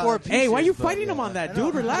Beatles. It's four pieces, hey, why are you fighting him on that,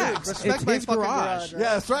 dude? Relax. Respect It's my his fucking garage. right?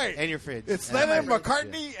 Yeah, that's right. And your fridge. It's Yeah. Lennon,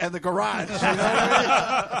 McCartney, and the garage. You know what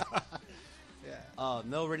I mean?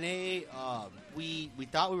 No, Renee. We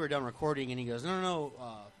thought we were done recording, and he goes, no,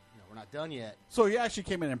 we're not done yet. So he actually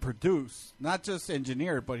came in and produced, not just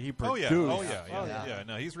engineered, but he produced. Oh yeah.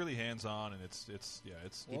 No, he's really hands on, and it's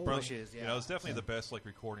He pushes. Yeah, it's definitely the best like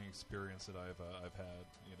recording experience that I've had.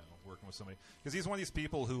 Working with somebody, because he's one of these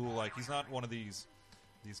people who like he's not one of these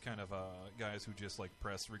kind of guys who just like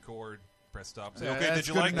press record, press stop. Say, okay, did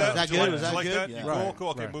you like that? Was that good? Was that good? Yeah. Cool.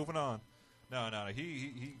 Okay, moving on. No.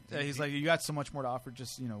 He's like, you got so much more to offer.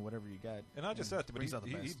 Just whatever you got. And not just that, but he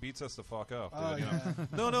beats us the fuck up. Oh, Dude,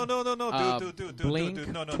 yeah. dude, Blink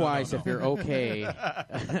no, twice if you're okay.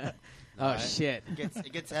 Oh shit!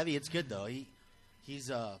 It gets heavy. It's good though. He's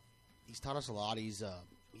taught us a lot. He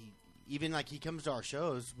comes to our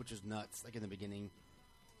shows, which is nuts. Like in the beginning,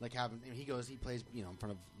 like he plays in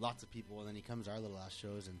front of lots of people, and then he comes to our little ass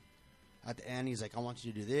shows, and at the end he's like, I want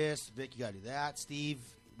you to do this, Vic, you gotta do that, Steve,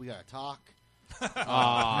 we gotta talk.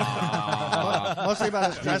 Mostly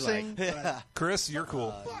about his dressing. Chris, you're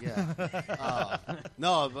cool.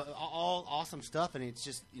 No, but all awesome stuff, and it's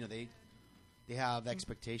just they have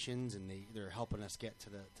expectations, and they're helping us get to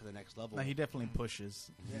the next level. No, he definitely pushes.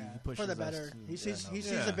 Yeah, he pushes for the us better. to- He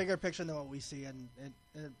sees the bigger picture than what we see, and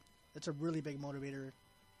it's a really big motivator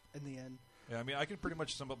in the end. Yeah, I mean, I can pretty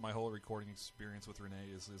much sum up my whole recording experience with Renee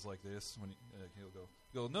is like this. When he'll go,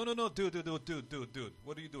 no, dude,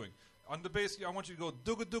 what are you doing? On the bass, I want you to go,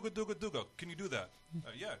 dooga. Can you do that?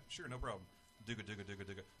 Yeah, sure, no problem. Dooga.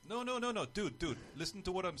 No, dude, listen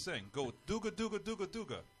to what I'm saying. Go,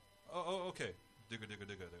 dooga. Oh, okay. Dooga.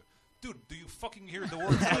 Dude, do you fucking hear the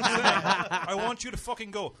words I'm saying? I want you to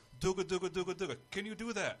fucking go, dooga. Can you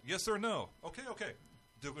do that? Yes or no? Okay.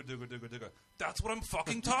 Dooga. That's what I'm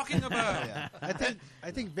fucking talking about. Yeah.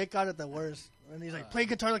 I think Vic got it the worst. And he's like, play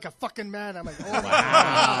guitar like a fucking man. I'm like, oh, Wow.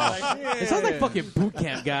 my God. It sounds like fucking boot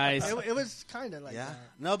camp, guys. It was kind of like that.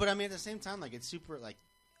 No, but I mean, at the same time, like, it's super, like,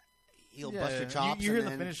 he'll bust your You chops. hear and the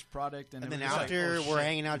then, finished product, and then everybody's like, after, oh, we're shit.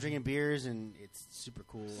 hanging out drinking beers, and it's super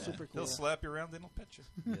cool. Super cool. He'll slap you around, then he'll pet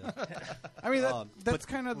you. I mean, that's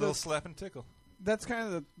kind of little slap and tickle. That's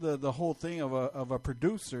kind of the whole thing of a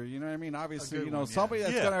producer. You know what I mean? Obviously, good one, somebody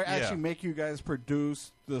that's yeah. going to Yeah. actually make you guys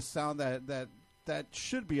produce the sound that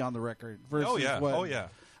should be on the record. Versus Oh yeah.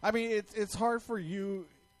 I mean, it's hard for you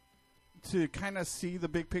to kind of see the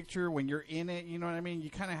big picture when you're in it. You know what I mean? You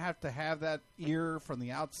kind of have to have that ear from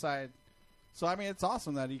the outside. So I mean, it's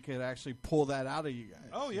awesome that he could actually pull that out of you guys.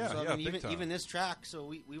 Oh yeah, So, yeah. I mean, big time. even this track,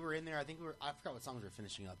 so we were in there, I forgot what songs we were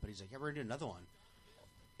finishing up, but he's like, yeah, we're going to do another one.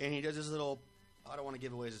 And he does his little, I don't want to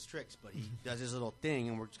give away his tricks, but he does his little thing,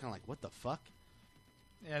 and we're just kind of like, what the fuck?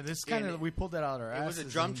 Yeah, this kind of, we pulled that out of our It was a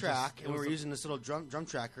asses drum and track, just- and we were using this little drum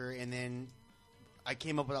tracker, and then I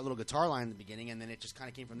came up with that little guitar line in the beginning, and then it just kind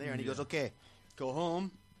of came from there. And he goes, "Okay, go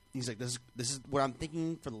home." He's like, "This is what I'm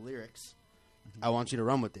thinking for the lyrics. I want you to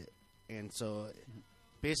run with it." And so,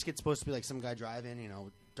 basically, it's supposed to be like some guy driving,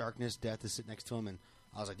 darkness, death is sitting next to him, and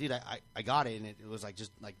I was like, dude, I got it, and it was like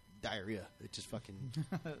just like diarrhea. It just fucking.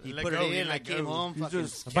 He Let put go, it in. let I came go. home. You Fucking.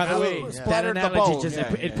 just- By the way, that analogy just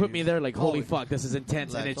it put me there like, holy Oh, fuck, this is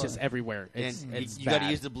intense, and like, it's just everywhere. It's, and it's you got to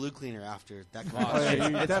bad. use the blue cleaner after that. Oh, yeah,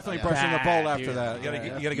 you're definitely brushing the bowl after that. You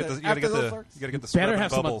gotta Yeah. get the After those better scrubbing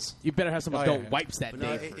have bubbles. some. You better have some adult wipes that But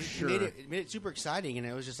no, day it, for it sure. It made it super exciting, and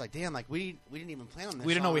it was just like, damn, like we didn't even plan on this.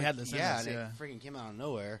 We didn't know song. we had this in Yeah, us, and yeah. it freaking came out of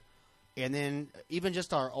nowhere. And then even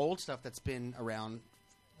just our old stuff that's been around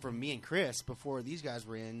from me and Chris before these guys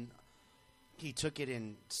were in, he took it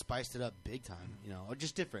and spiced it up big time, you know, or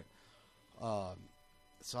just different. So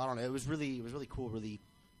I don't know. It was really cool. Really.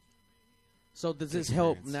 So does this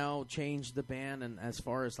help now change the band, and as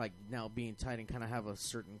far as like now being tight and kind of have a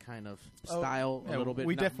certain kind of style yeah, a little bit?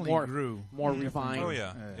 we not- definitely more, grew. more We definitely refined. Oh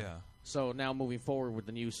yeah, yeah. So now moving forward with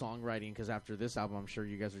the new songwriting, because after this album, I'm sure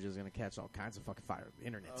you guys are just going to catch all kinds of fucking fire. The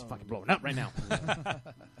internet's fucking blowing up right now.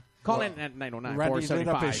 Call in at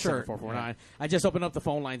 909-475-7449. I just opened up the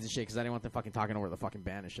phone lines and shit because I didn't want them fucking talking over the fucking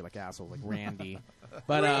band and shit like assholes like Randy.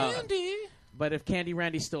 But if Candy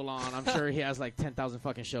Randy's still on, I'm sure he has like 10,000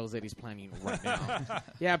 fucking shows that he's planning right now.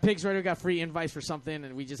 Yeah, Pigs Radio got free invites for something,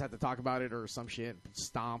 and we just have to talk about it or some shit.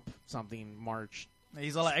 Stomp something March.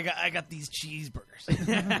 He's all like, I got these cheeseburgers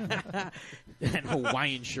and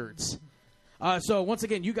Hawaiian shirts. So once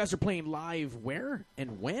again, you guys are playing live where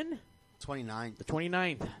and when? 29th. The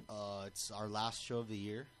 29th. It's our last show of the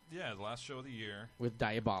year. Yeah, the last show of the year. With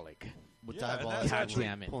Diabolic. With Yeah, Diabolic. and that's God actually-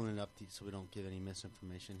 damn it. Pulling it up so we don't give any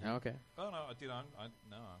misinformation here. Okay. Oh no, dude, man, I'm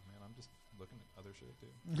just looking at other shit too.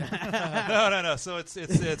 No. So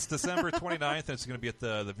it's December 29th, and it's going to be at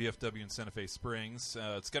the VFW in Santa Fe Springs.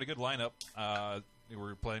 It's got a good lineup.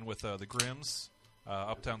 We're playing with the Grims,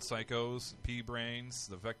 Uptown Psychos, P-Brains,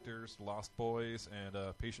 the Vectors, Lost Boys, and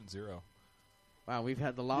Patient Zero. Wow, we've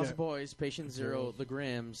had the Lost Yeah. Boys, Patient Zero, the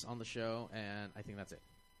Grims on the show, and I think that's it.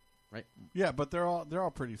 Right? Yeah, but they're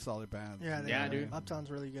all pretty solid bands. Yeah, Yeah, dude. Uptown's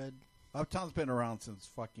really good. Uptown's been around since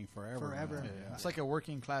fucking forever. Forever. man. Yeah. It's like a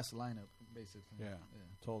working class lineup, basically. Yeah,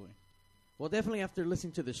 totally. Well, definitely after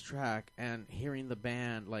listening to this track and hearing the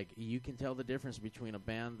band, like, you can tell the difference between a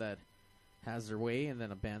band that has their way and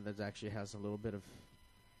then a band that actually has a little bit of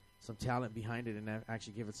some talent behind it and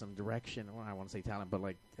actually give it some direction. Well, I want to say talent, but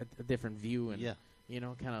like a different view and, you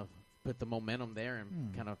know, kind of put the momentum there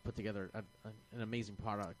and kind of put together an amazing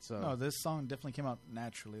product. So No, this song definitely came out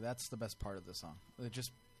naturally. That's the best part of the song. It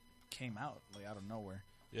just came out like out of nowhere.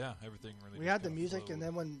 Yeah, everything really. We had the music, and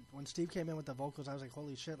then when Steve came in with the vocals, I was like,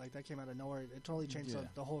 holy shit, like that came out of nowhere. It totally changed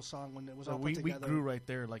the whole song when it was all put we together. grew right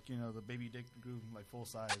there, like, you know, the baby dick grew like full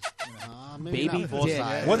size. You know. Maybe not full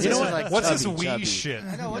size. What's You this? know what? What's this Chubby, wee chubby. shit?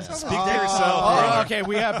 I know, what's up with Speak to that? yourself. Oh, brother. okay,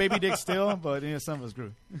 we have baby dick still, but you know, some of us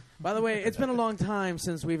grew. By the way, it's been a long time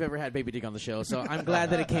since we've ever had Baby Dick on the show, so I'm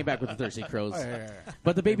glad that it came back with the Thirsty Crows. Oh, yeah.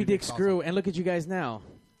 But the Baby Dick grew, and look at you guys now.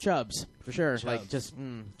 Chubs, for sure. Chubs. Like, just,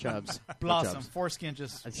 chubs. Blossom. Chubs. Foreskin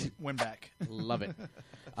just went back. Love it.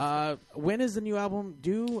 When is the new album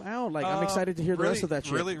due out? Like, I'm excited to hear the rest of that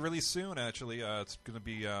shit. Really soon, actually. It's going to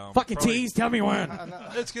be... Fucking probably- tease, tell me when.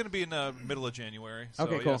 It's going to be in the middle of January. So,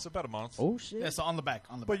 Okay, yeah, cool. it's about a month. Oh, shit. Yeah, so on the back.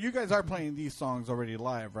 But you guys are playing these songs already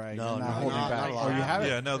live, right? No, You're not no, holding not back. live. Oh, you have it?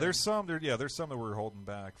 Yeah, no, there's some that we're holding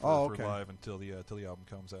back for live until the album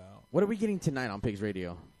comes out. What are we getting tonight on Pigs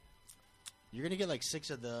Radio? You're gonna get like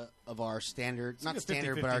 6 of our standard, It's not like a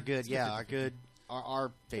standard, 50-50. but our good, It's yeah, 50-50. our good,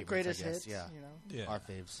 our favorites, greatest I guess, hits, yeah, you know? Yeah. our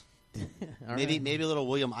faves. All maybe right. maybe a little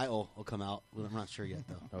William Idol will come out. I'm not sure yet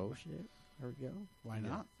though. Oh, shit. There we go. Why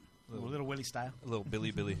not? Little Willie style. A little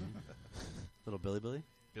Billy. Little Billy.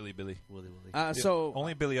 Billy. Willy. Yeah, So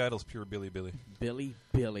only Billy Idol's pure Billy.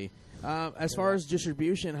 Billy. As far as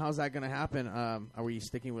distribution, how's that going to happen? Are we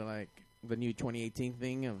sticking with like the new 2018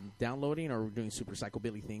 thing of downloading, or are we doing super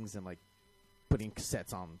psychobilly things and like putting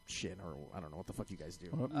cassettes on shit, or I don't know what the fuck you guys do?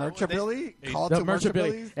 Merchability? Call The to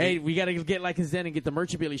Merchability. Merchability? Hey, we got to get like Zen and get the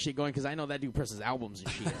Merchability shit going because I know that dude presses albums and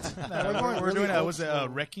shit. We're doing that. Was it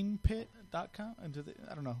wreckingpit.com? I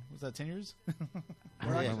don't know. Was that 10 years?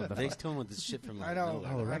 Thanks to him with this shit from like I know.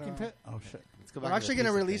 nowhere. Oh, the I Wrecking know. Pit? Oh, shit. Let's go We're back to actually the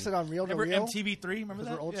going to pizza release thing. it on Reel to Remember Reel. MTV3? Remember Because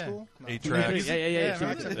that? we're old school. No. 8-tracks. Yeah. Yeah,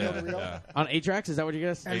 Tracks. Reel to Reel. Yeah. On 8-tracks, is that what you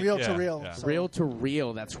guys? And Reel to Yeah, Reel. yeah. so- Reel to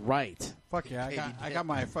Reel, that's right. Fuck yeah, I got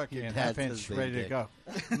my fucking Your dad half-inch says ready they to go.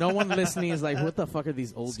 No one listening is like, what the fuck are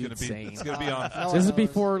these old It's gonna dudes be. saying? It's gonna be on. No This one is knows.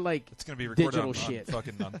 before like It's gonna be recorded digital on shit.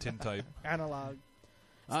 fucking on tintype. Analog.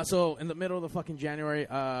 So in the middle of the fucking January,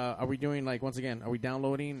 are we doing like once again? Are we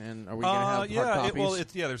downloading and are we gonna have hard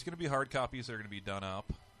copies? There's gonna be hard copies that are gonna be done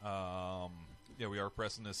up. Yeah, we are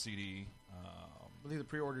pressing this CD. I believe the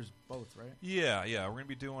pre-orders both, right? Yeah. We're going to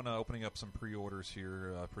be doing opening up some pre-orders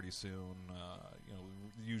here pretty soon.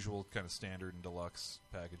 The usual kind of standard and deluxe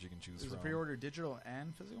package you can choose Is from. the pre-order digital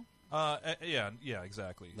and physical? Yeah,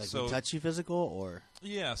 exactly. Like so touchy physical or so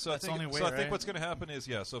That's I think the only way, I think right? what's going to happen is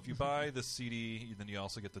so if you buy the CD, then you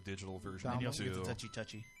also get the digital version. Then you too. also get the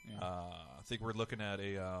touchy. Yeah. I think we're looking at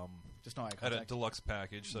a Just no eye at a contact. deluxe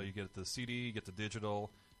package. So you get the CD, you get the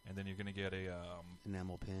digital, and then you're going to get a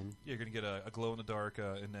enamel pin. You're going to get a glow in the dark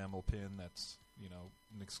enamel pin. That's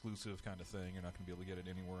an exclusive kind of thing. You're not going to be able to get it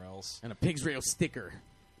anywhere else. And a Pigs Radio sticker.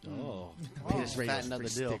 Oh, Pigs Radio fatten up the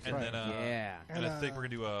deal. sticker. And then, yeah. And I think we're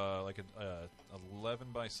going to do a 11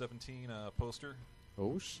 by 17 poster.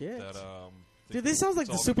 Oh shit! That, Dude, this sounds like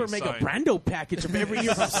the it's all Super gonna be Mega signed. Brando package from every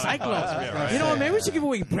year from Cyclones. Yeah, right. You know what? Maybe we should give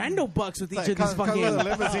away Brando bucks with each of these fucking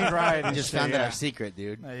limousine ride. I just found that our secret,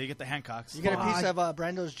 dude. No, you get the Hancocks. You get a piece of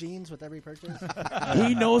Brando's jeans with every purchase.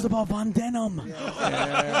 He knows about Von Denim.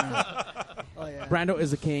 Yeah. Oh yeah. Brando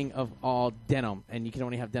is the king of all denim, and you can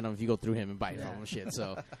only have denim if you go through him and buy it from him. Shit.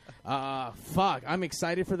 So, fuck, I'm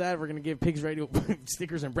excited for that. We're gonna give Pigs Radio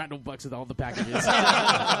stickers and Brando bucks with all the packages.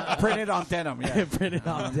 Printed on denim, yeah. Printed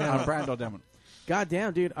on denim. On Brando denim. God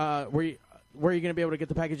damn, dude. Where are you going to be able to get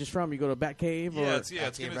the packages from? You go to Batcave? Yeah, or? it's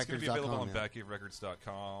going to be available on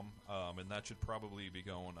BatcaveRecords.com, and that should probably be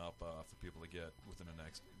going up for people to get within the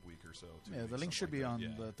next week or so. Yeah, the link should be on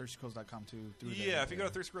the ThirstyCoast.com too. Yeah, if you go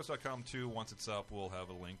to ThirstyCoast.com too, once it's up, we'll have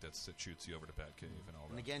a link that shoots you over to Batcave and all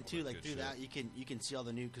that. And again, too, like through that, you can see all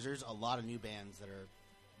the new, because there's a lot of new bands that are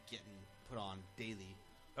getting put on daily.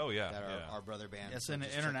 Oh yeah, that are our brother bands. It's so an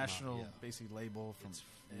just international basically label from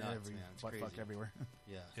nuts, man. It's butt fuck crazy. everywhere.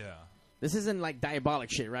 Yeah. This isn't like Diabolic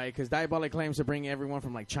shit, right? Because Diabolic claims to bring everyone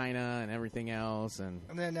from like China and everything else, and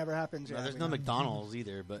then it never happens. No, there's no McDonald's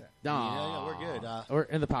either, but no, we're good. We're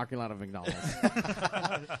in the parking lot of McDonald's.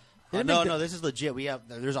 No, this is legit. We have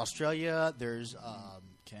there's Australia, there's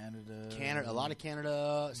Canada, a lot of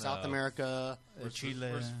Canada, South America, Chile.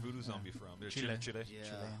 Where's Voodoo Zombie from? There's Chile.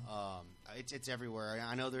 Yeah, it's everywhere.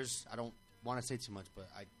 I know there's. I don't want to say too much, but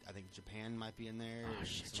I think Japan might be in there. Oh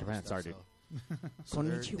shit, Japan, sorry, dude. So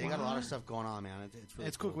they got a lot of stuff going on, man. It's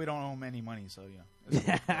really cool. We don't owe them any money, so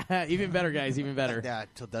even better, guys. Even better. Yeah,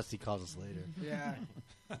 till Dusty calls us later. Yeah.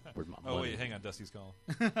 Where's my Oh money? wait, hang on, Dusty's calling.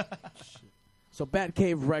 So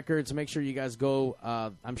Batcave Records, make sure you guys go.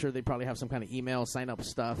 I'm sure they probably have some kind of email sign up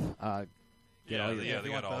stuff. They got all that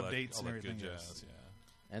updates all and that good everything, jazz. Yeah.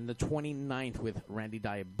 And the 29th with Randy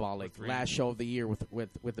Diabolic, With last show of the year with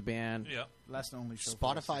the band. Yeah. Last and only show.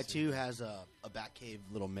 Spotify too has a Batcave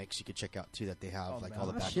little mix you could check out too that they have like all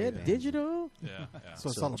the Batcave shit, bands. digital. Yeah.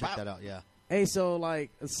 So it's all check about. that out. Yeah. Hey, so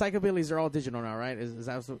like psychobillies are all digital now, right? Is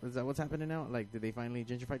that what's happening now? Like, did they finally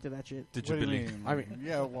gentrify to that shit? What do you mean? I mean,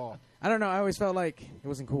 yeah, well, I don't know. I always felt like it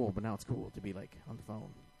wasn't cool, but now it's cool to be like on the phone.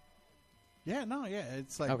 yeah, no, yeah.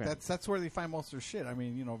 It's like Okay. that's where they find most of their shit. I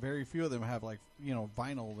mean, very few of them have like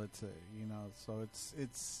vinyl. That's so it's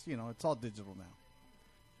it's all digital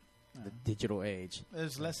now. The digital age.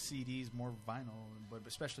 There's less CDs, more vinyl, but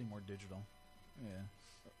especially more digital. Yeah.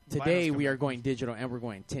 Today Vinyl's we gonna are going digital, and we're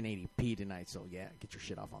going 1080p tonight. So yeah, get your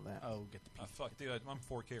shit off on that. Oh, get the P. Fuck, dude, I'm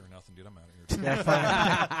 4K or nothing, dude. I'm out of here. Yeah,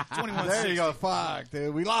 2160. there you go. Fuck,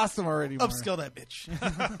 dude. We lost them already. Mark. Upscale that bitch.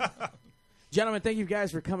 Gentlemen, thank you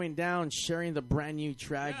guys for coming down, sharing the brand new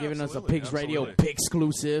track, Yeah, giving us a absolutely, Pigs Radio absolutely. Pig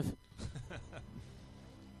exclusive.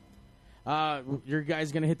 You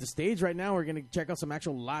guys going to hit the stage right now. We're going to check out some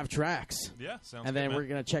actual live tracks. Yeah, sounds And then good, we're man.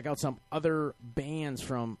 going to check out some other bands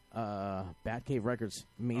from Batcave Records.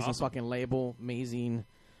 Amazing Awesome. fucking label, amazing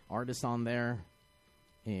artists on there.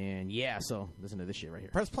 And yeah, so listen to this shit right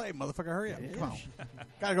here. Press play, motherfucker. Hurry up. Yeah. Come on.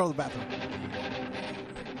 Gotta go to the bathroom.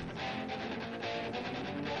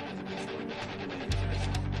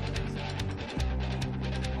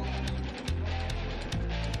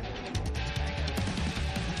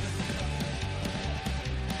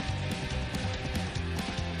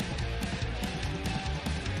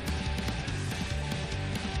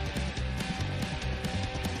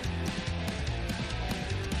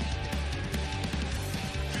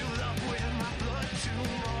 Fill up with my blood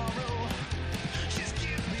tomorrow. Just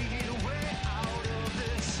give me a way out of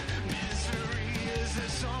this misery. Is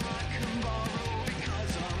this all I can borrow?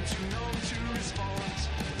 Because I'm too numb to respond.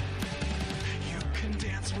 You can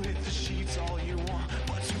dance with the sheets all you want,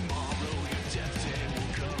 but tomorrow your death day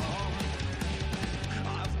will come.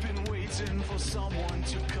 I've been waiting for someone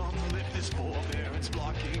to come lift this forbearance,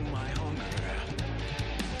 blocking my hunger.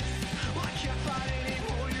 I can't find any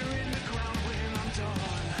warrior in the ground when I'm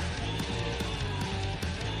done.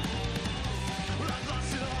 Well, I've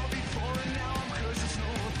lost it all before and now I'm cursed, it's no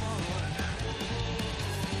more fun.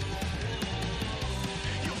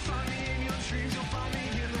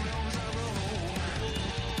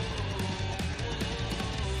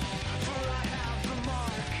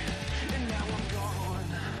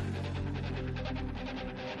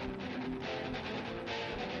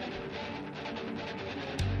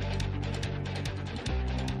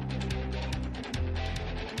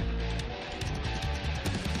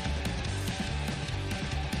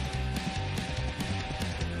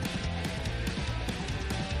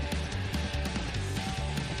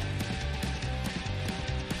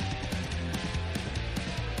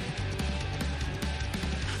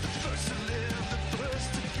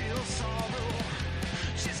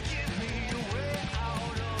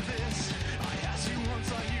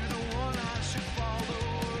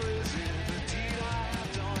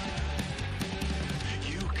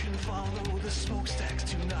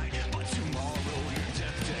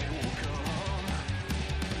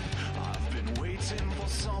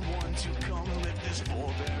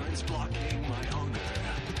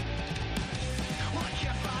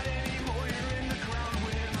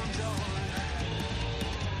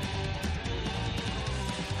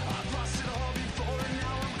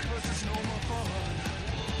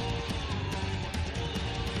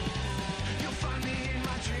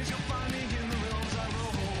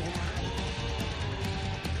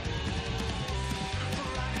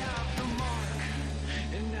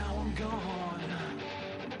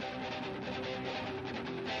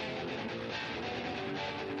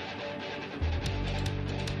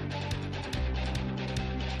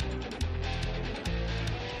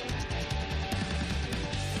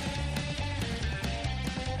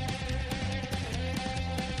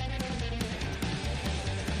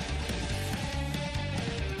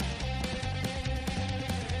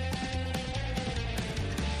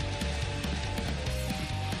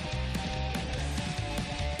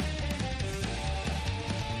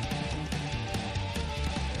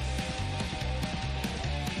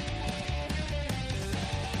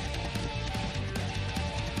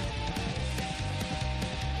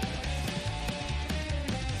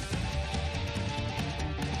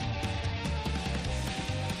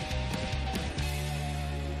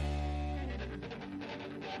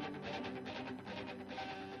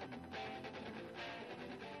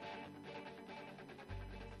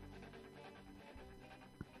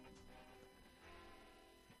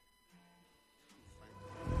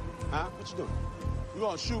 Huh? What you doing? You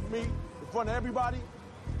gonna shoot me in front of everybody?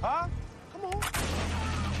 Huh? Come on.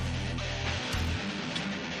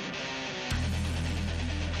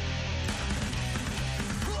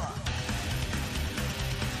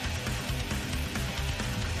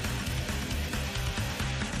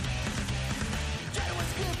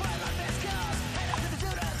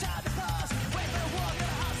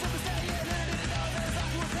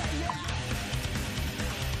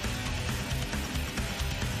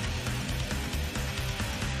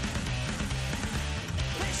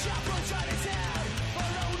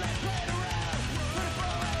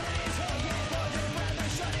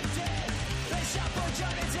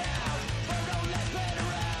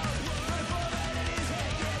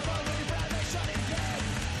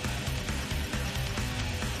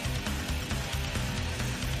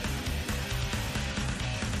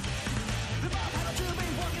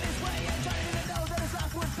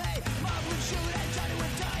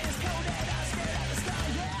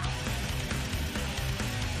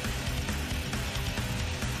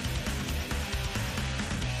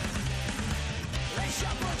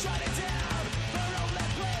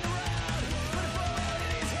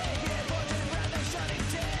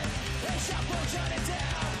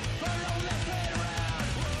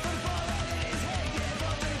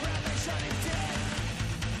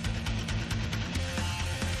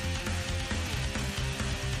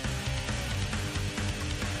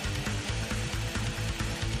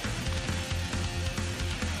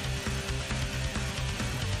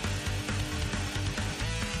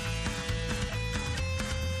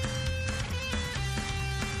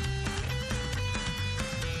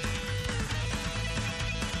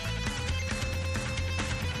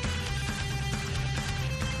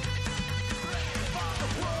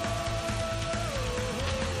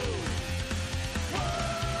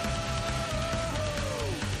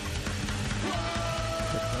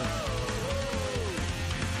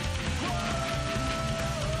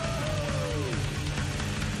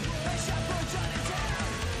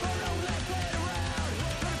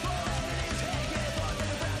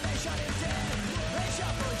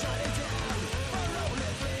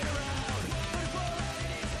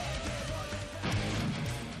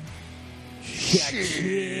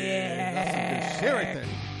 Shit. That's some good shit right there.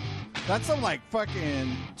 That's some like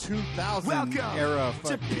fucking 2000 Welcome era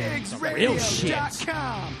to fucking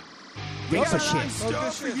pigsradio.com. We Real got a shit. lot in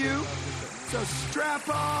store for you, so strap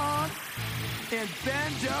on and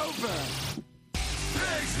bend over.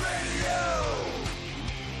 Pigs Radio.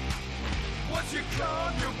 Once you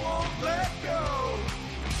come, you won't let go.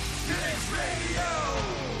 Pigs Radio.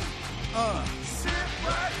 Sit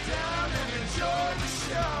right down and enjoy the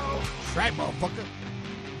show. Right, motherfucker.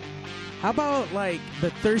 How about, like, the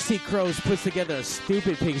Thirsty Crows puts together a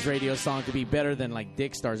stupid Pigs Radio song to be better than, like,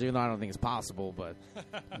 Dick Stars, even though I don't think it's possible, but...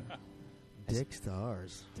 Dick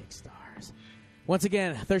Stars. Dick Stars. Once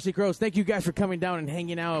again, Thirsty Crows, thank you guys for coming down and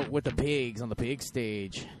hanging out with the pigs on the pig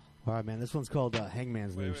stage. All right, man. This one's called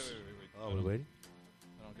Hangman's Noose. Oh, we're waiting?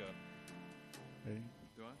 I don't got it. Ready?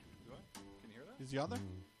 Do I? Can you hear that? Is he on there?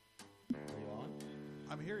 Are you on?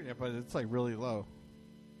 I'm hearing it, but it's like really low.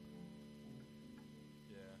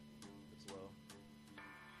 Yeah, it's low.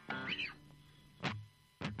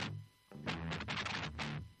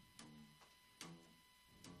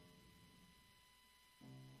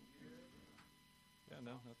 Yeah,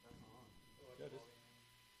 no, that's yeah, it is.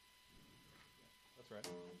 That's right.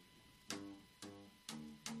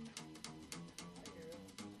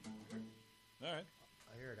 All right.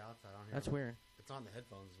 I hear it outside. I don't hear That's it. weird. It's on the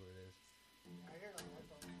headphones, is what it is. I hear it on the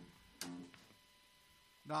headphones.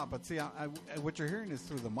 No, but see, what you're hearing is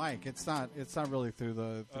through the mic. It's not really through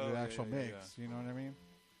the actual mix. You know what I mean?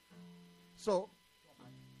 So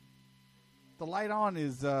the light on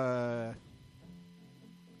is. I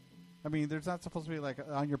mean, there's not supposed to be like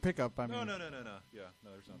on your pickup. I mean, No. Yeah,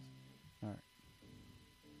 no, there's not. All right.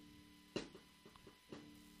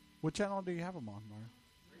 What channel do you have them on,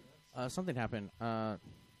 Mario? Something happened.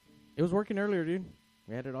 It was working earlier, dude.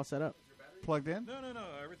 We had it all set up. Plugged in? No.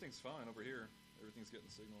 Everything's fine over here. Everything's getting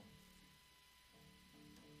signal.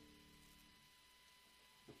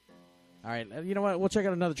 All right, you know what? We'll check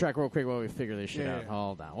out another track real quick while we figure this shit Yeah. out.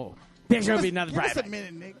 Hold on. Whoa. There's going to be another Give us private. a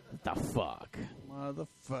minute, Nick. What the fuck?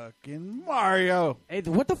 Motherfucking Mario. Hey,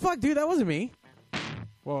 what the fuck, dude? That wasn't me.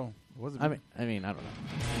 Whoa. Was it? I mean, I don't know.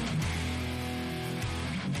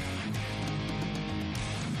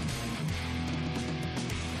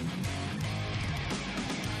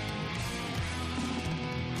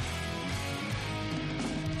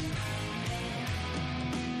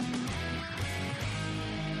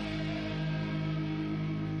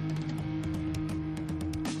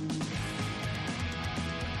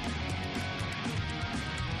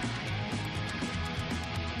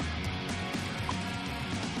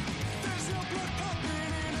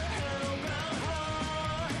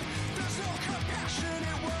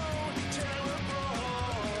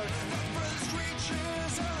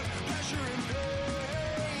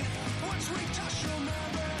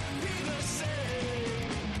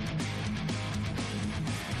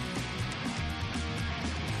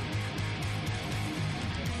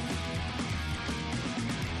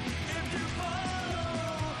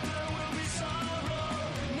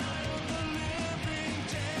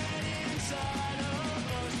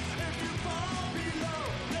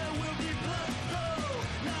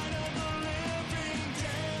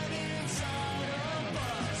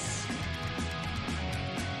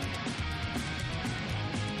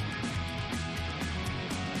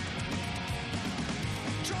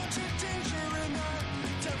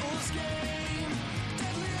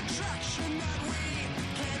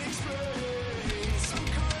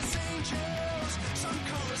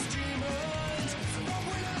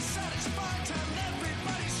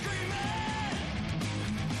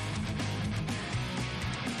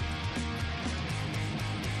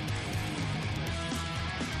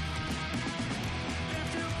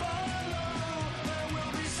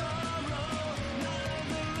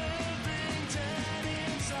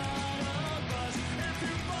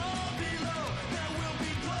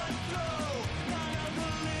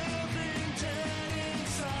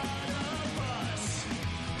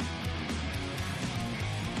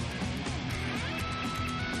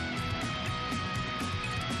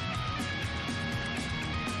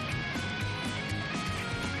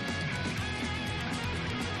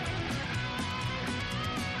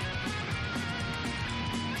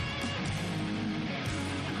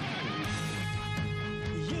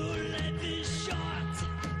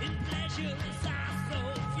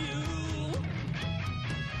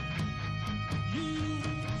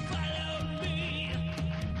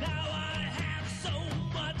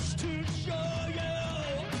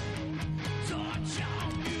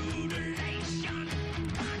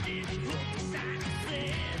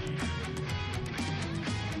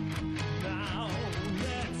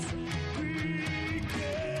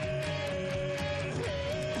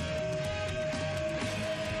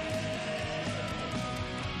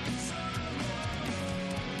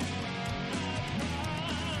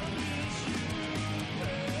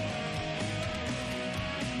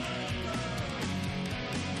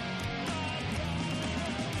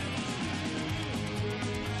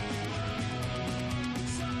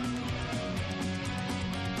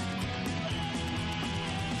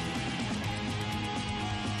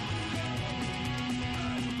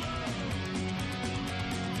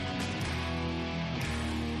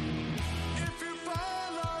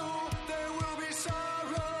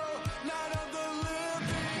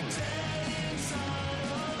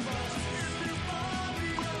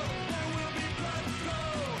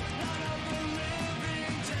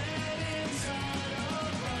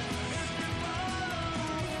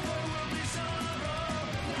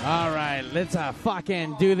 All right, let's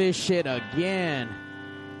fucking do this shit again.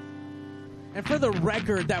 And for the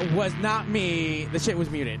record, that was not me. The shit was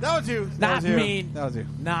muted. That was you. Not me. That was you.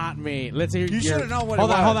 Not me. Let's hear. You should have known what Hold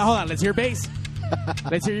it on, was. hold on. Let's hear bass.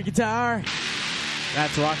 Let's hear your guitar.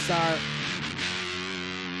 That's Rockstar.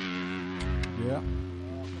 Yeah.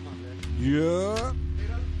 Yeah.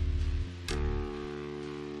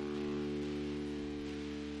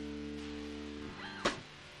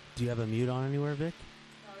 Do you have a mute on anywhere, Vic?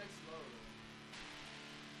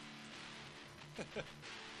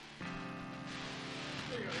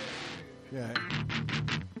 Yeah.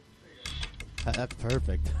 That's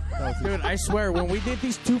perfect. Dude, I swear, when we did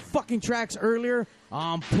these two fucking tracks earlier,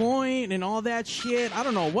 on point and all that shit, I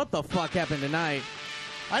don't know what the fuck happened tonight.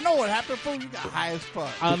 I know what happened, fool. You got high as fuck.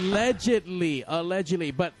 Allegedly.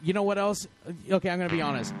 But you know what else? Okay, I'm going to be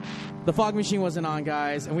honest. The fog machine wasn't on,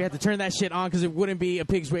 guys, and we had to turn that shit on because it wouldn't be a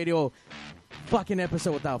Pigs Radio fucking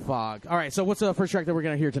episode without fog. All right, so what's the first track that we're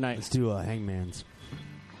going to hear tonight? Let's do Hangman's.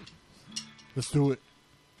 Let's do it.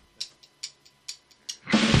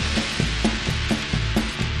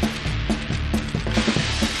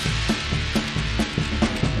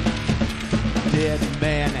 Dead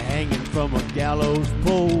man hanging from a gallows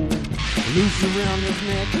pole. Loose around his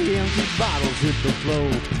neck, the empty bottles hit the floor.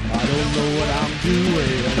 I don't know what I'm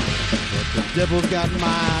doing, but the devil's got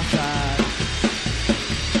my side.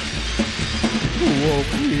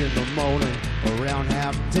 Woke me in the morning around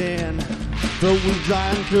 10:30. Throat was dry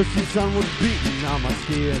and thirsty, sun was beating on my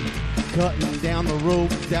skin. Cutting down the rope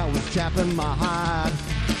that was chapping my hide.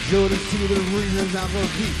 Should've seen the reasons I was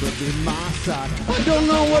deeper in my side. I don't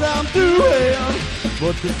know what I'm doing,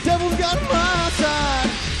 but the devil's got my side.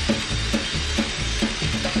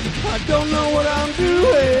 I don't know what I'm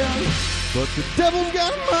doing, but the devil's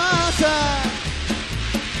got my side.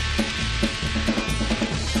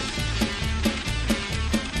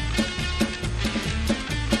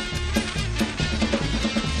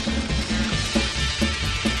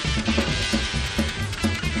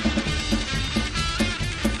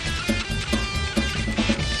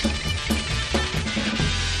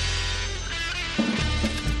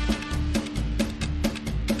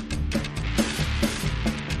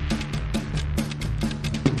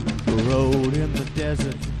 Road in the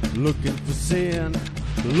desert, looking for sin,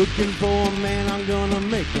 looking for a man, I'm gonna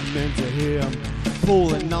make amends to him.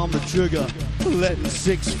 Pulling on the trigger, letting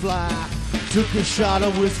six fly. Took a shot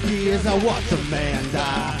of whiskey as I watched a man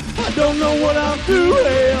die. I don't know what I'm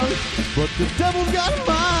doing, but the devil's got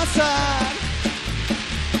my side.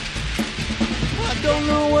 I don't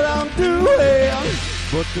know what I'm doing,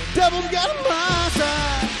 but the devil's got my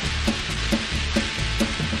side.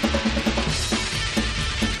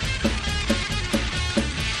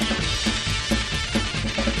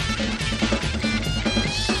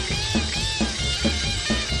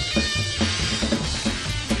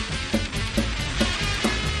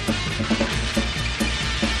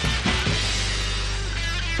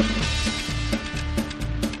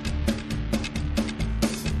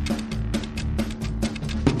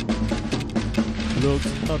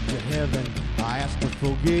 Looks up to heaven, I asked to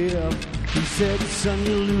forgive. He said, son,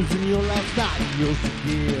 you're losing, your life's not yours to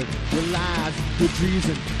give. Your lies, your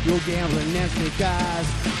treason, your gambling and snake eyes.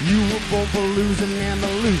 You were born for losing and the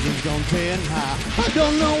losing's gone 10 high. I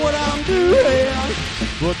don't know what I'm doing,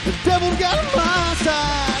 but the devil's got my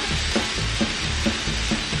side.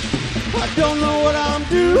 I don't know what I'm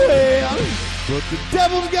doing, but the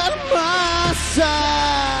devil's got my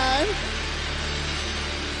side.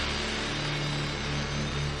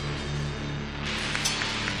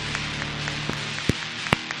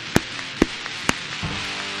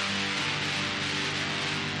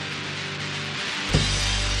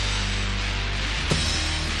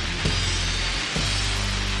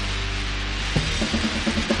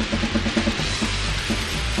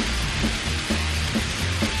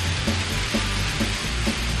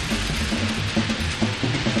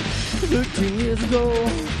 Years ago,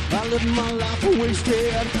 I lived my life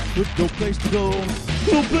wasted with no place to go,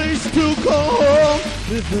 no place to go.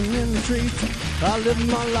 Living in the streets, I lived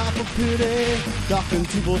my life of pity, talking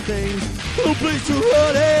people things, no place to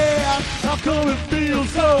run it. How come it feels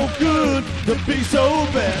so good to be so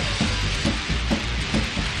bad?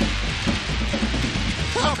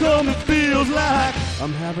 How come it feels like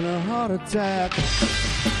I'm having a heart attack?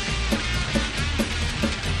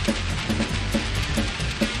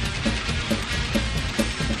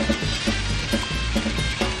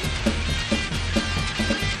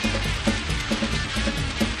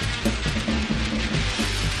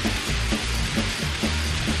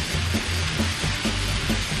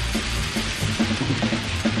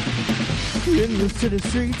 In the city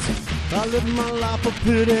streets, I live my life of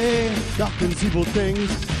pity, talking evil things,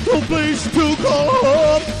 no place to go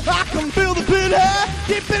home. I can feel the pity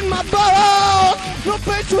deep in my bones, no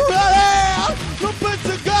place to run out, no place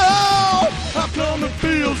to go. How come it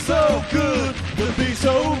feels so good to be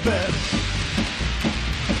so bad?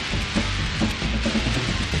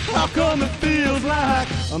 How come it feels like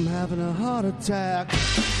I'm having a heart attack?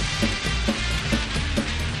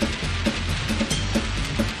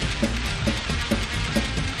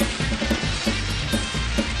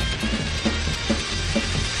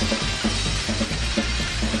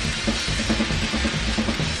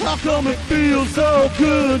 How come it feels so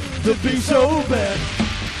good to be so bad?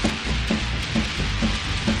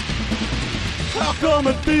 How come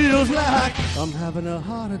it feels like I'm having a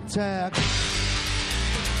heart attack?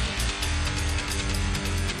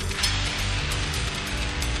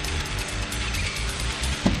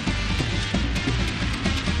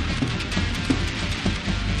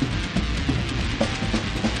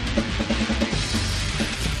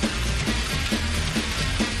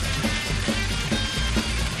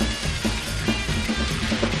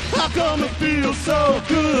 How come it feels so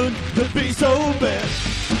good to be so bad?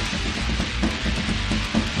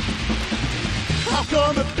 How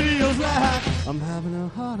come it feels like I'm having a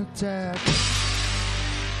heart attack?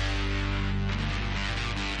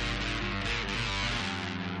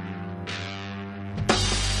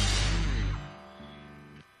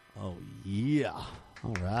 Oh, yeah.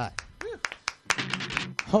 All right.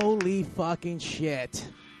 Holy fucking shit.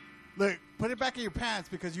 Look, put it back in your pants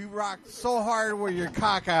because you rocked so hard with your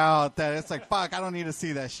cock out that it's like, fuck, I don't need to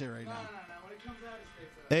see that shit right now.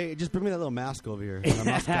 Hey, just bring me that little mask over here. La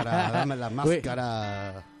máscara. Dame la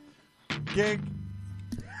máscara. Gig.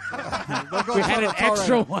 We had an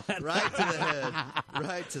extra one. Right to the head.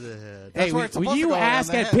 Right to the head. Hey, when you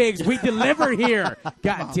ask at Pigs, we deliver here.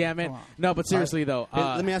 God damn it. No, but seriously, though. Hey,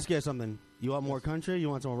 let me ask you guys something. You want more country or you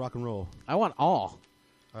want some rock and roll? I want all.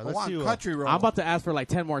 All right, let's do country roll. I'm about to ask for like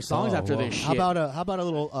 10 more songs after this shit. How about a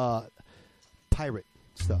little pirate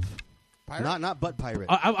stuff? Pirate? Not butt pirate.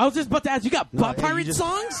 I was just about to ask, you got butt hey, you pirate just-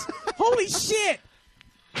 songs? Holy shit!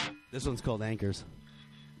 This one's called Anchors.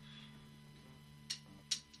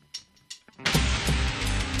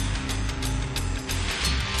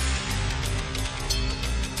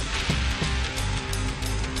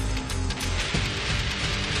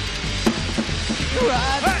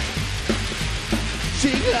 Right. She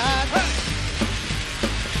got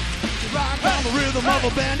rock on the rhythm of a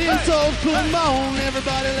band in soul. Come on,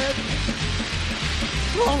 everybody, let's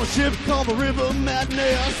On a ship called the River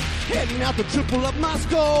Madness, heading out to triple up my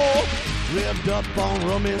score. Revved up on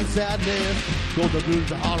rum and sadness, goes the blues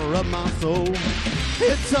to holler up my soul.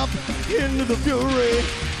 It's up into the fury,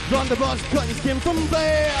 blunderbuss cutting skin from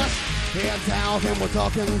bass. Heads out and we're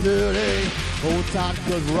talking dirty. Hold tight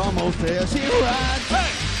cause we're almost there. She rides,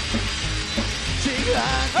 hey! She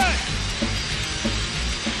rides, hey!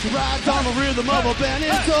 She rides on the rhythm of a band.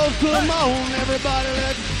 It's so come on everybody,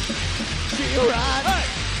 let's. She rides, hey!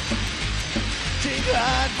 She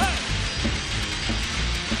rides, hey!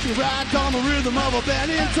 She rides on the rhythm of a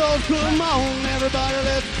band. It's so come on everybody,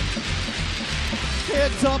 let's.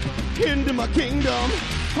 Heads up into my kingdom.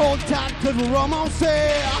 Hold tight cause we're almost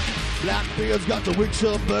there. Blackbeard's got the wick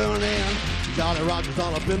shop burning. Jolly Roger's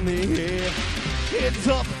all up in the air. It's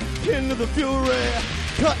up into the fury.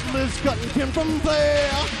 Cutlass cutting Kim from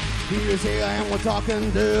Blair. Here's here and we're talking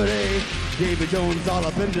dirty. Davy Jones all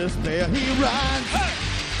up in despair. He rides. Hey!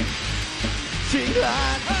 She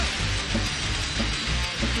rides. Hey!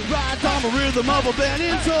 She rides on the rhythm of a band.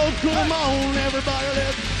 And so come on everybody,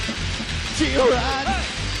 let's. She rides. Hey!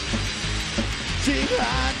 She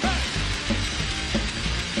rides. Hey!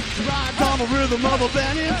 Rides on the rhythm of a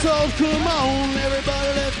band and toes. Come on,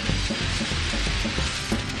 everybody, let's.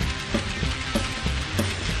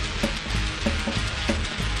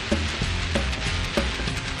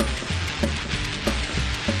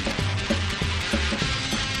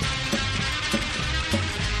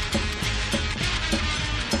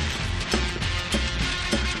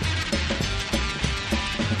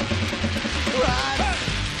 Ride.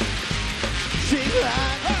 She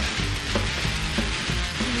rides.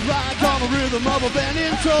 Rides on the rhythm of a band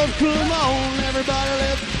and toes. Come on, everybody,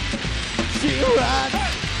 let's. She rides.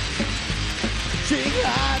 She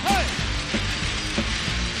rides.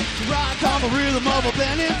 Rides on the rhythm of a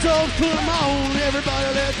band and toes. Come on,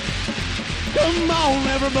 everybody, let's. Come on,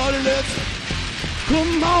 everybody, let's.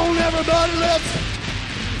 Come on, everybody, let's.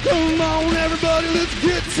 Come on, everybody, let's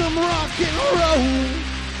get some rock and roll.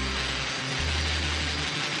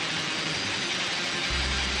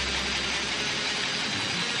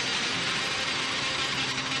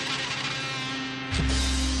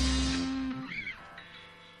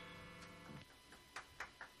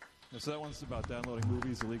 So that one's about downloading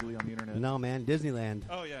movies illegally on the internet. No, man, Disneyland.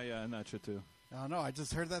 Oh yeah, and that shit too. Oh no, I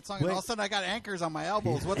just heard that song, and all of a sudden I got anchors on my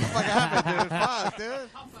elbows. What the fuck happened, dude? Fuck, dude.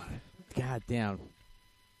 God damn.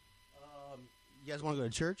 You guys want to go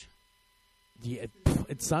to church? Yeah,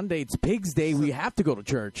 it's Sunday. It's Pigs Day. We have to go to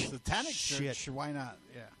church. Satanic church. Why not?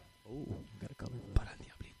 Yeah. Oh, got a color. Para el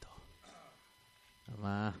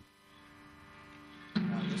diablito.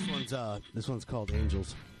 This one's called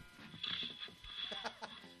Angels.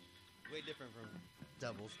 Way different from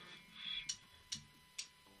Devils.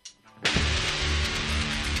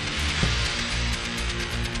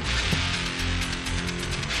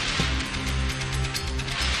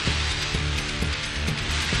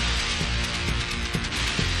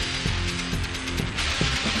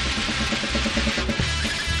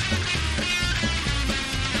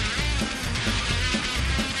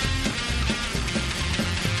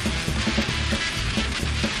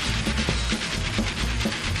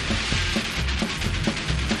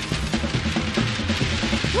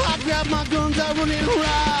 I grab my guns, I run and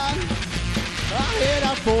ride. I head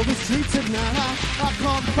out for the streets at night. I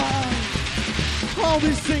can't find all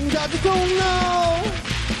these things I just don't know.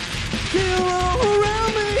 Feel all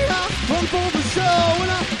around me, I run for the show,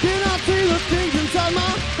 and I cannot see the things inside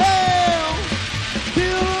my head.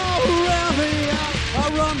 Feel all around me, I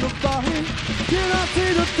run the fight. Cannot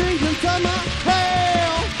see the things inside my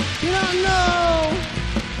head, and I know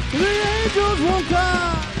the angels won't cry.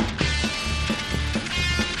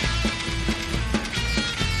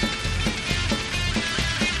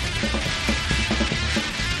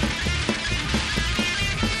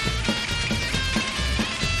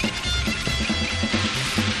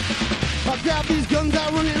 I grab these guns, I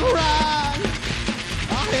run and ride.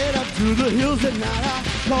 I head up to the hills at night. I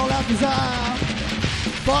call out desire.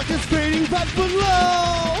 Pockets fading fast but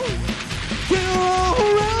low. Get all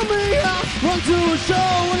around me. I run to a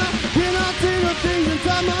show and I cannot see the things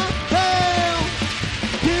inside my head.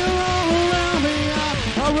 Get all around me.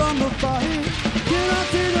 I run the fight. Cannot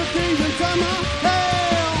see the things inside my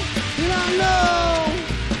head. And I know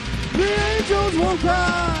the angels won't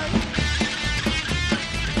cry.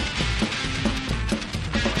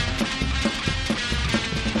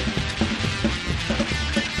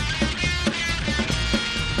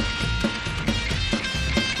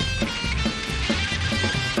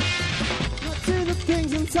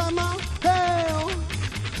 Inside my hell,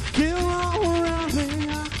 kill all around me.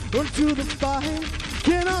 I run to the fight.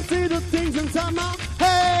 Cannot see the things inside my head.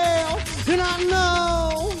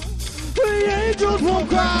 angels won't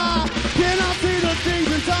cry. Can I see the things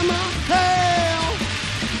inside my hell?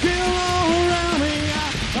 Feel all around me,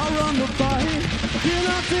 I run the fight. Can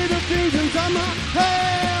I see the things inside my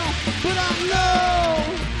hell? But I know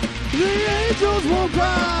the angels won't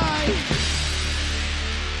cry.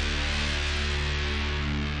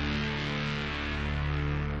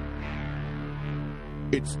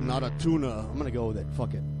 It's not a tuna. I'm gonna go with it.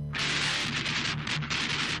 Fuck it.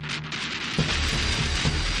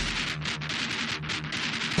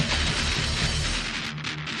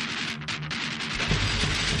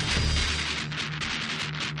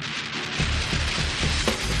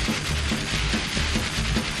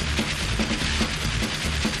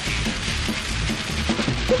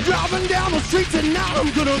 I'm driving down the street tonight,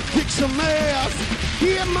 I'm gonna kick some ass.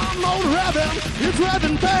 Hear my motor revving, it's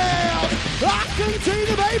revving fast. I can see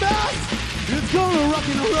the babies, it's gonna rock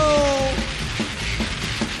and roll.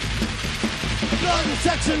 Blood and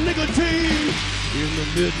sex and nicotine in the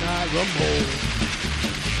midnight rumble.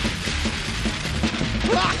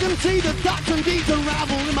 I can see the thoughts and deeds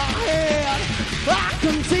unravel in my head. I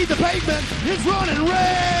can see the pavement, it's running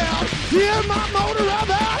red. Hear my motor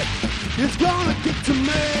revving, it's gonna get to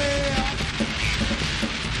me.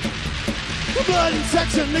 Blood and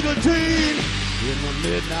sex and nicotine in the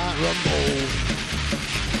midnight rumble.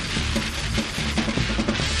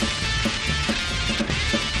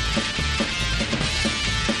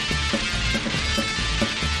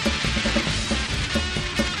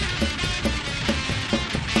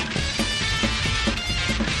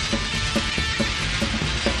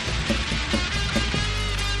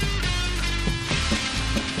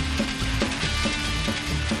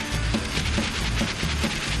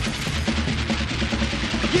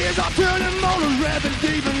 Gears are turning, motors revving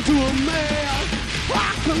deep into a mess. I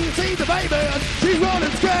can see the baby, she's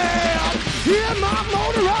running scared. Yeah, my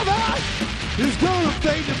motor rubber is gonna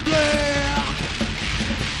fade to black.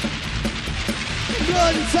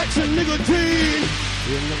 Blood and sex and nicotine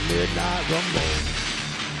in the midnight rumble.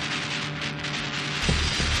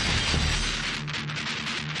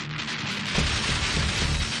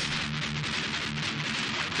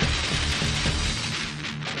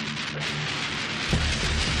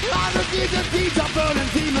 The deeds are burning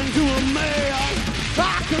deep into a mess. I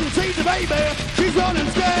can see the baby, she's running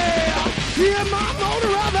scared. Yeah, my motor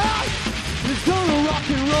rubber is gonna rock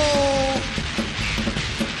and roll.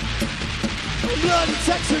 Blood and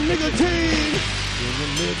sex and nicotine in the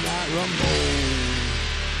midnight rumble.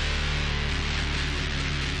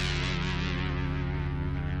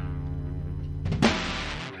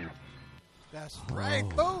 That's right.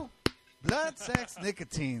 Boom. Blood, sex,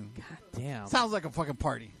 nicotine. God damn. Sounds like a fucking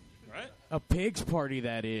party. Right? A pig's party,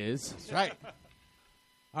 that is. That's right.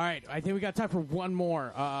 All right, I think we got time for one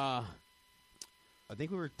more. I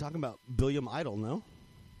think we were talking about Billiam Idol, no?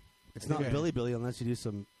 It's not Okay. Billy Billy unless you do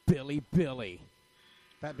some... Billy Billy.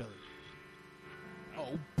 Fat Billy.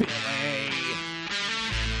 Oh, Billy.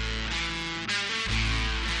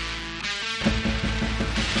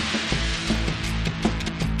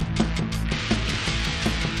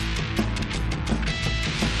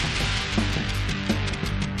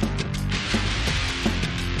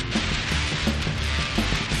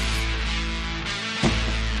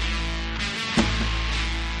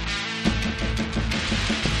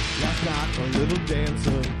 Last night a little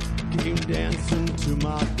dancer came dancing to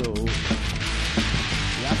my door.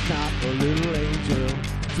 Last night a little angel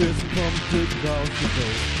fist pumped across the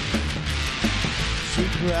door. She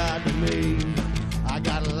cried to me, I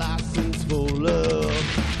got a license for love.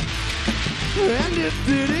 And if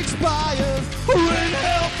it expires, rain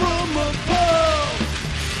hell from above.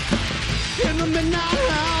 In the midnight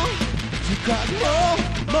hour, she cried more,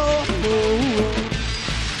 more, more.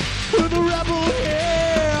 With a rebel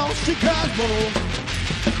hell, she cried more.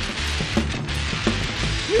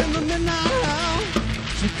 In the midnight hour,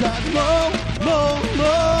 she cried more, more,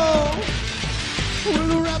 more.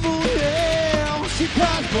 With a rebel hell, she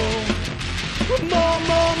cried more. More,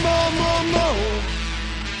 more, more, more, more.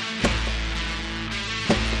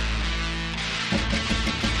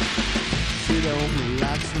 She don't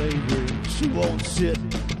like slavery, she won't sit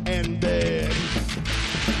and beg.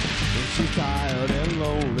 When she's tired and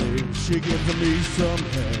lonely, she gives me some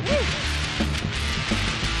head.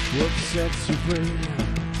 What sets you free?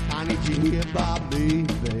 I need you here by me,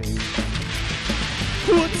 babe.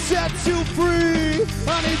 What sets you free?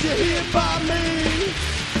 I need you here by me.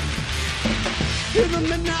 In the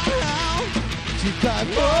midnight hour, she cried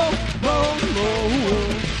more, more, more.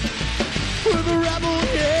 With a rebel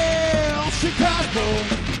yell, she cried more.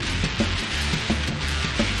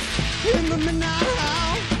 In the midnight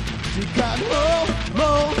hour, she cried more,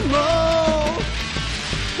 more, more.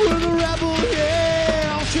 With a rebel yell.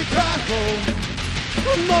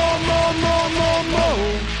 More, more, more, more, more.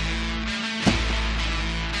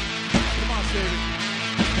 Come on, Stevie.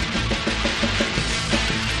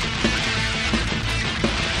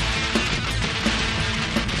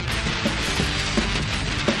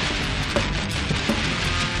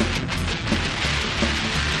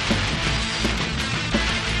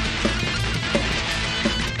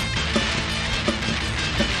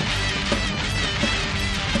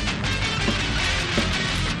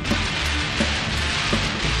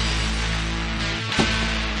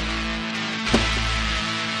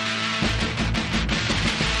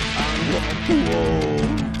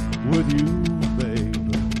 With you, babe.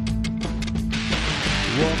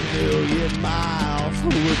 1,000,000 miles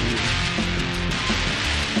with you.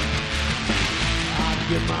 I'd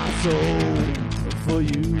give my soul for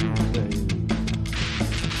you, babe.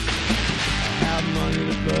 I have money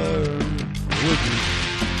to burn with you.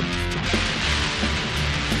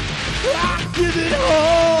 I'd give it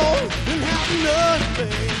all and have none,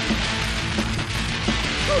 babe.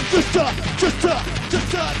 Just to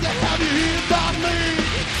have you here by me.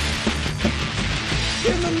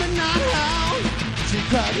 In the midnight house, she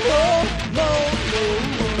cried, whoa, whoa, whoa,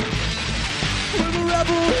 whoa. With a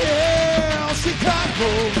rebel hell, she cried,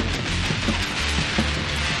 whoa.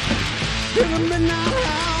 In the midnight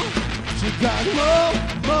house, she cried, whoa,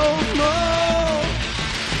 whoa, whoa.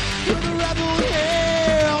 With a rebel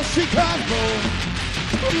hell, she cried, whoa.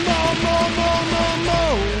 More, more, more, more,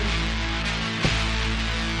 more.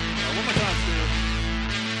 One more time, Steve.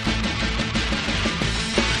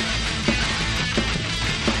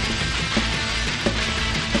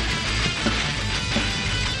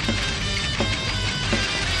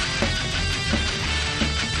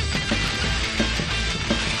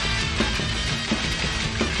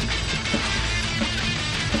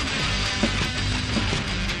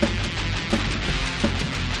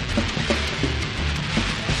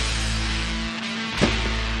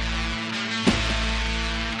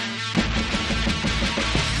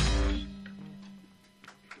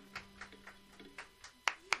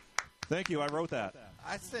 Thank you. I wrote that.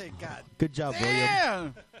 I say, God. Good job, William.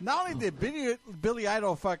 Damn! Not only did Billy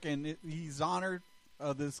Idol he's honored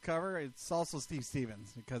of this cover, it's also Steve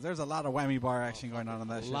Stevens, because there's a lot of whammy bar action going on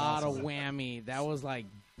that shit. A lot of whammy. That was like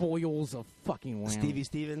boils of fucking whammy. Stevie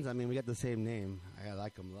Stevens, I mean, we got the same name. I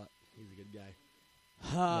like him a lot. He's a good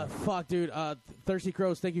guy. Fuck, dude. Thirsty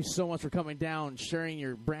Crows, thank you so much for coming down, sharing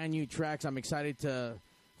your brand new tracks. I'm excited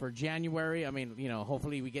for January. I mean, you know,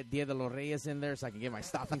 hopefully we get Dia de los Reyes in there so I can get my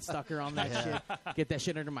stocking stucker on that shit. Get that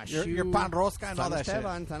shit under my shoe. Your pan rosca and all that shit.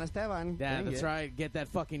 San Esteban. Yeah, that's right. Get that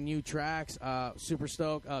fucking new tracks. Super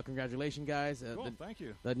stoked. Congratulations, guys. Cool, thank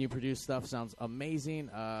you. The new produced stuff sounds amazing.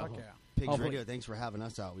 Fuck yeah. Pigs Radio, thanks for having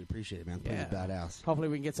us out. We appreciate it, man. Playing badass. Hopefully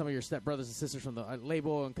we can get some of your step brothers and sisters from the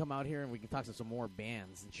label and come out here and we can talk to some more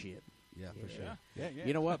bands and shit. Yeah, for sure. Yeah.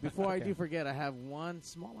 You know what? Before I do forget, I have one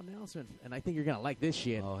small announcement, and I think you're going to like this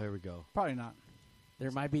shit. Oh, here we go. Probably not.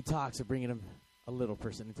 There might be talks of bringing a little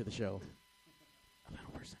person into the show. A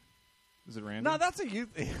little person. Is it Randy? No, that's a youth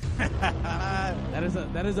thing. That is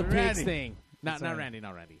a Randy. pigs thing. Not Randy,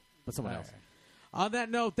 but someone else. On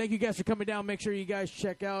that note, thank you guys for coming down. Make sure you guys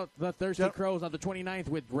check out the Thirsty Crows on the 29th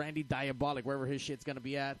with Randy Diabolic, wherever his shit's going to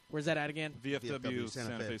be at. Where's that at again? VFW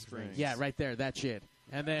Santa Fe Springs. Yeah, right there. That shit.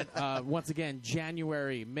 And then, once again,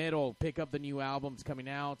 January, middle, pick up the new albums coming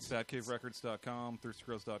out. BatCaveRecords.com,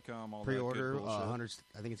 ThirstyCrows.com, all Pre-order, that good bullshit. 100.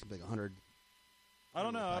 I think it's like 100. I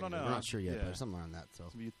don't know. We're not sure yet, but something around that. So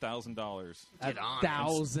it's gonna be $1,000.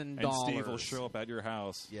 $1,000. And Steve will show up at your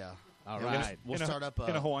house. Yeah. All right. We'll start up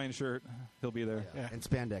in a Hawaiian shirt. He'll be there. Yeah. And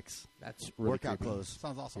spandex. That's really workout creepy. clothes.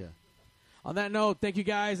 Sounds awesome. Yeah. On that note, thank you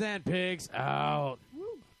guys and pigs out.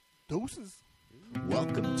 Deuces.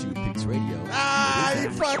 Welcome to Pigs Radio. Ah, you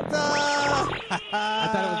fucked up. I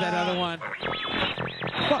thought it was that other one.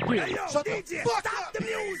 Fuck you. Hey, yo, DJ, stop the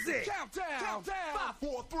music. Countdown. 5,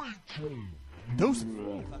 4, 3, 2. Deuces.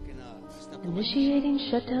 Initiating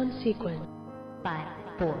shutdown sequence. 5,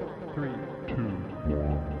 4, 3, 2,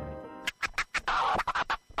 1.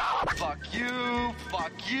 Fuck you,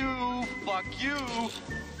 fuck you, fuck you.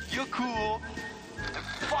 You're cool.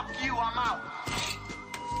 Fuck you, I'm out.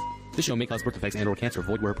 This show may cause birth defects and/or cancer.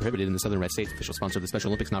 Void where prohibited in the Southern Red States. Official sponsor of the Special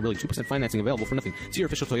Olympics. Not really. 2% financing available for nothing. See your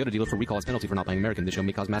official Toyota dealer for recall as penalty for not buying American. This show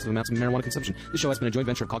may cause massive amounts of marijuana consumption. This show has been a joint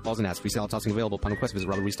venture of cockballs and ass. Free salad tossing available. Upon request, visit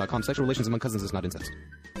RobertReese.com. Sexual relations among cousins is not incest.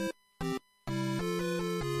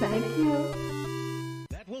 Thank you.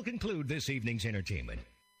 That will conclude this evening's entertainment.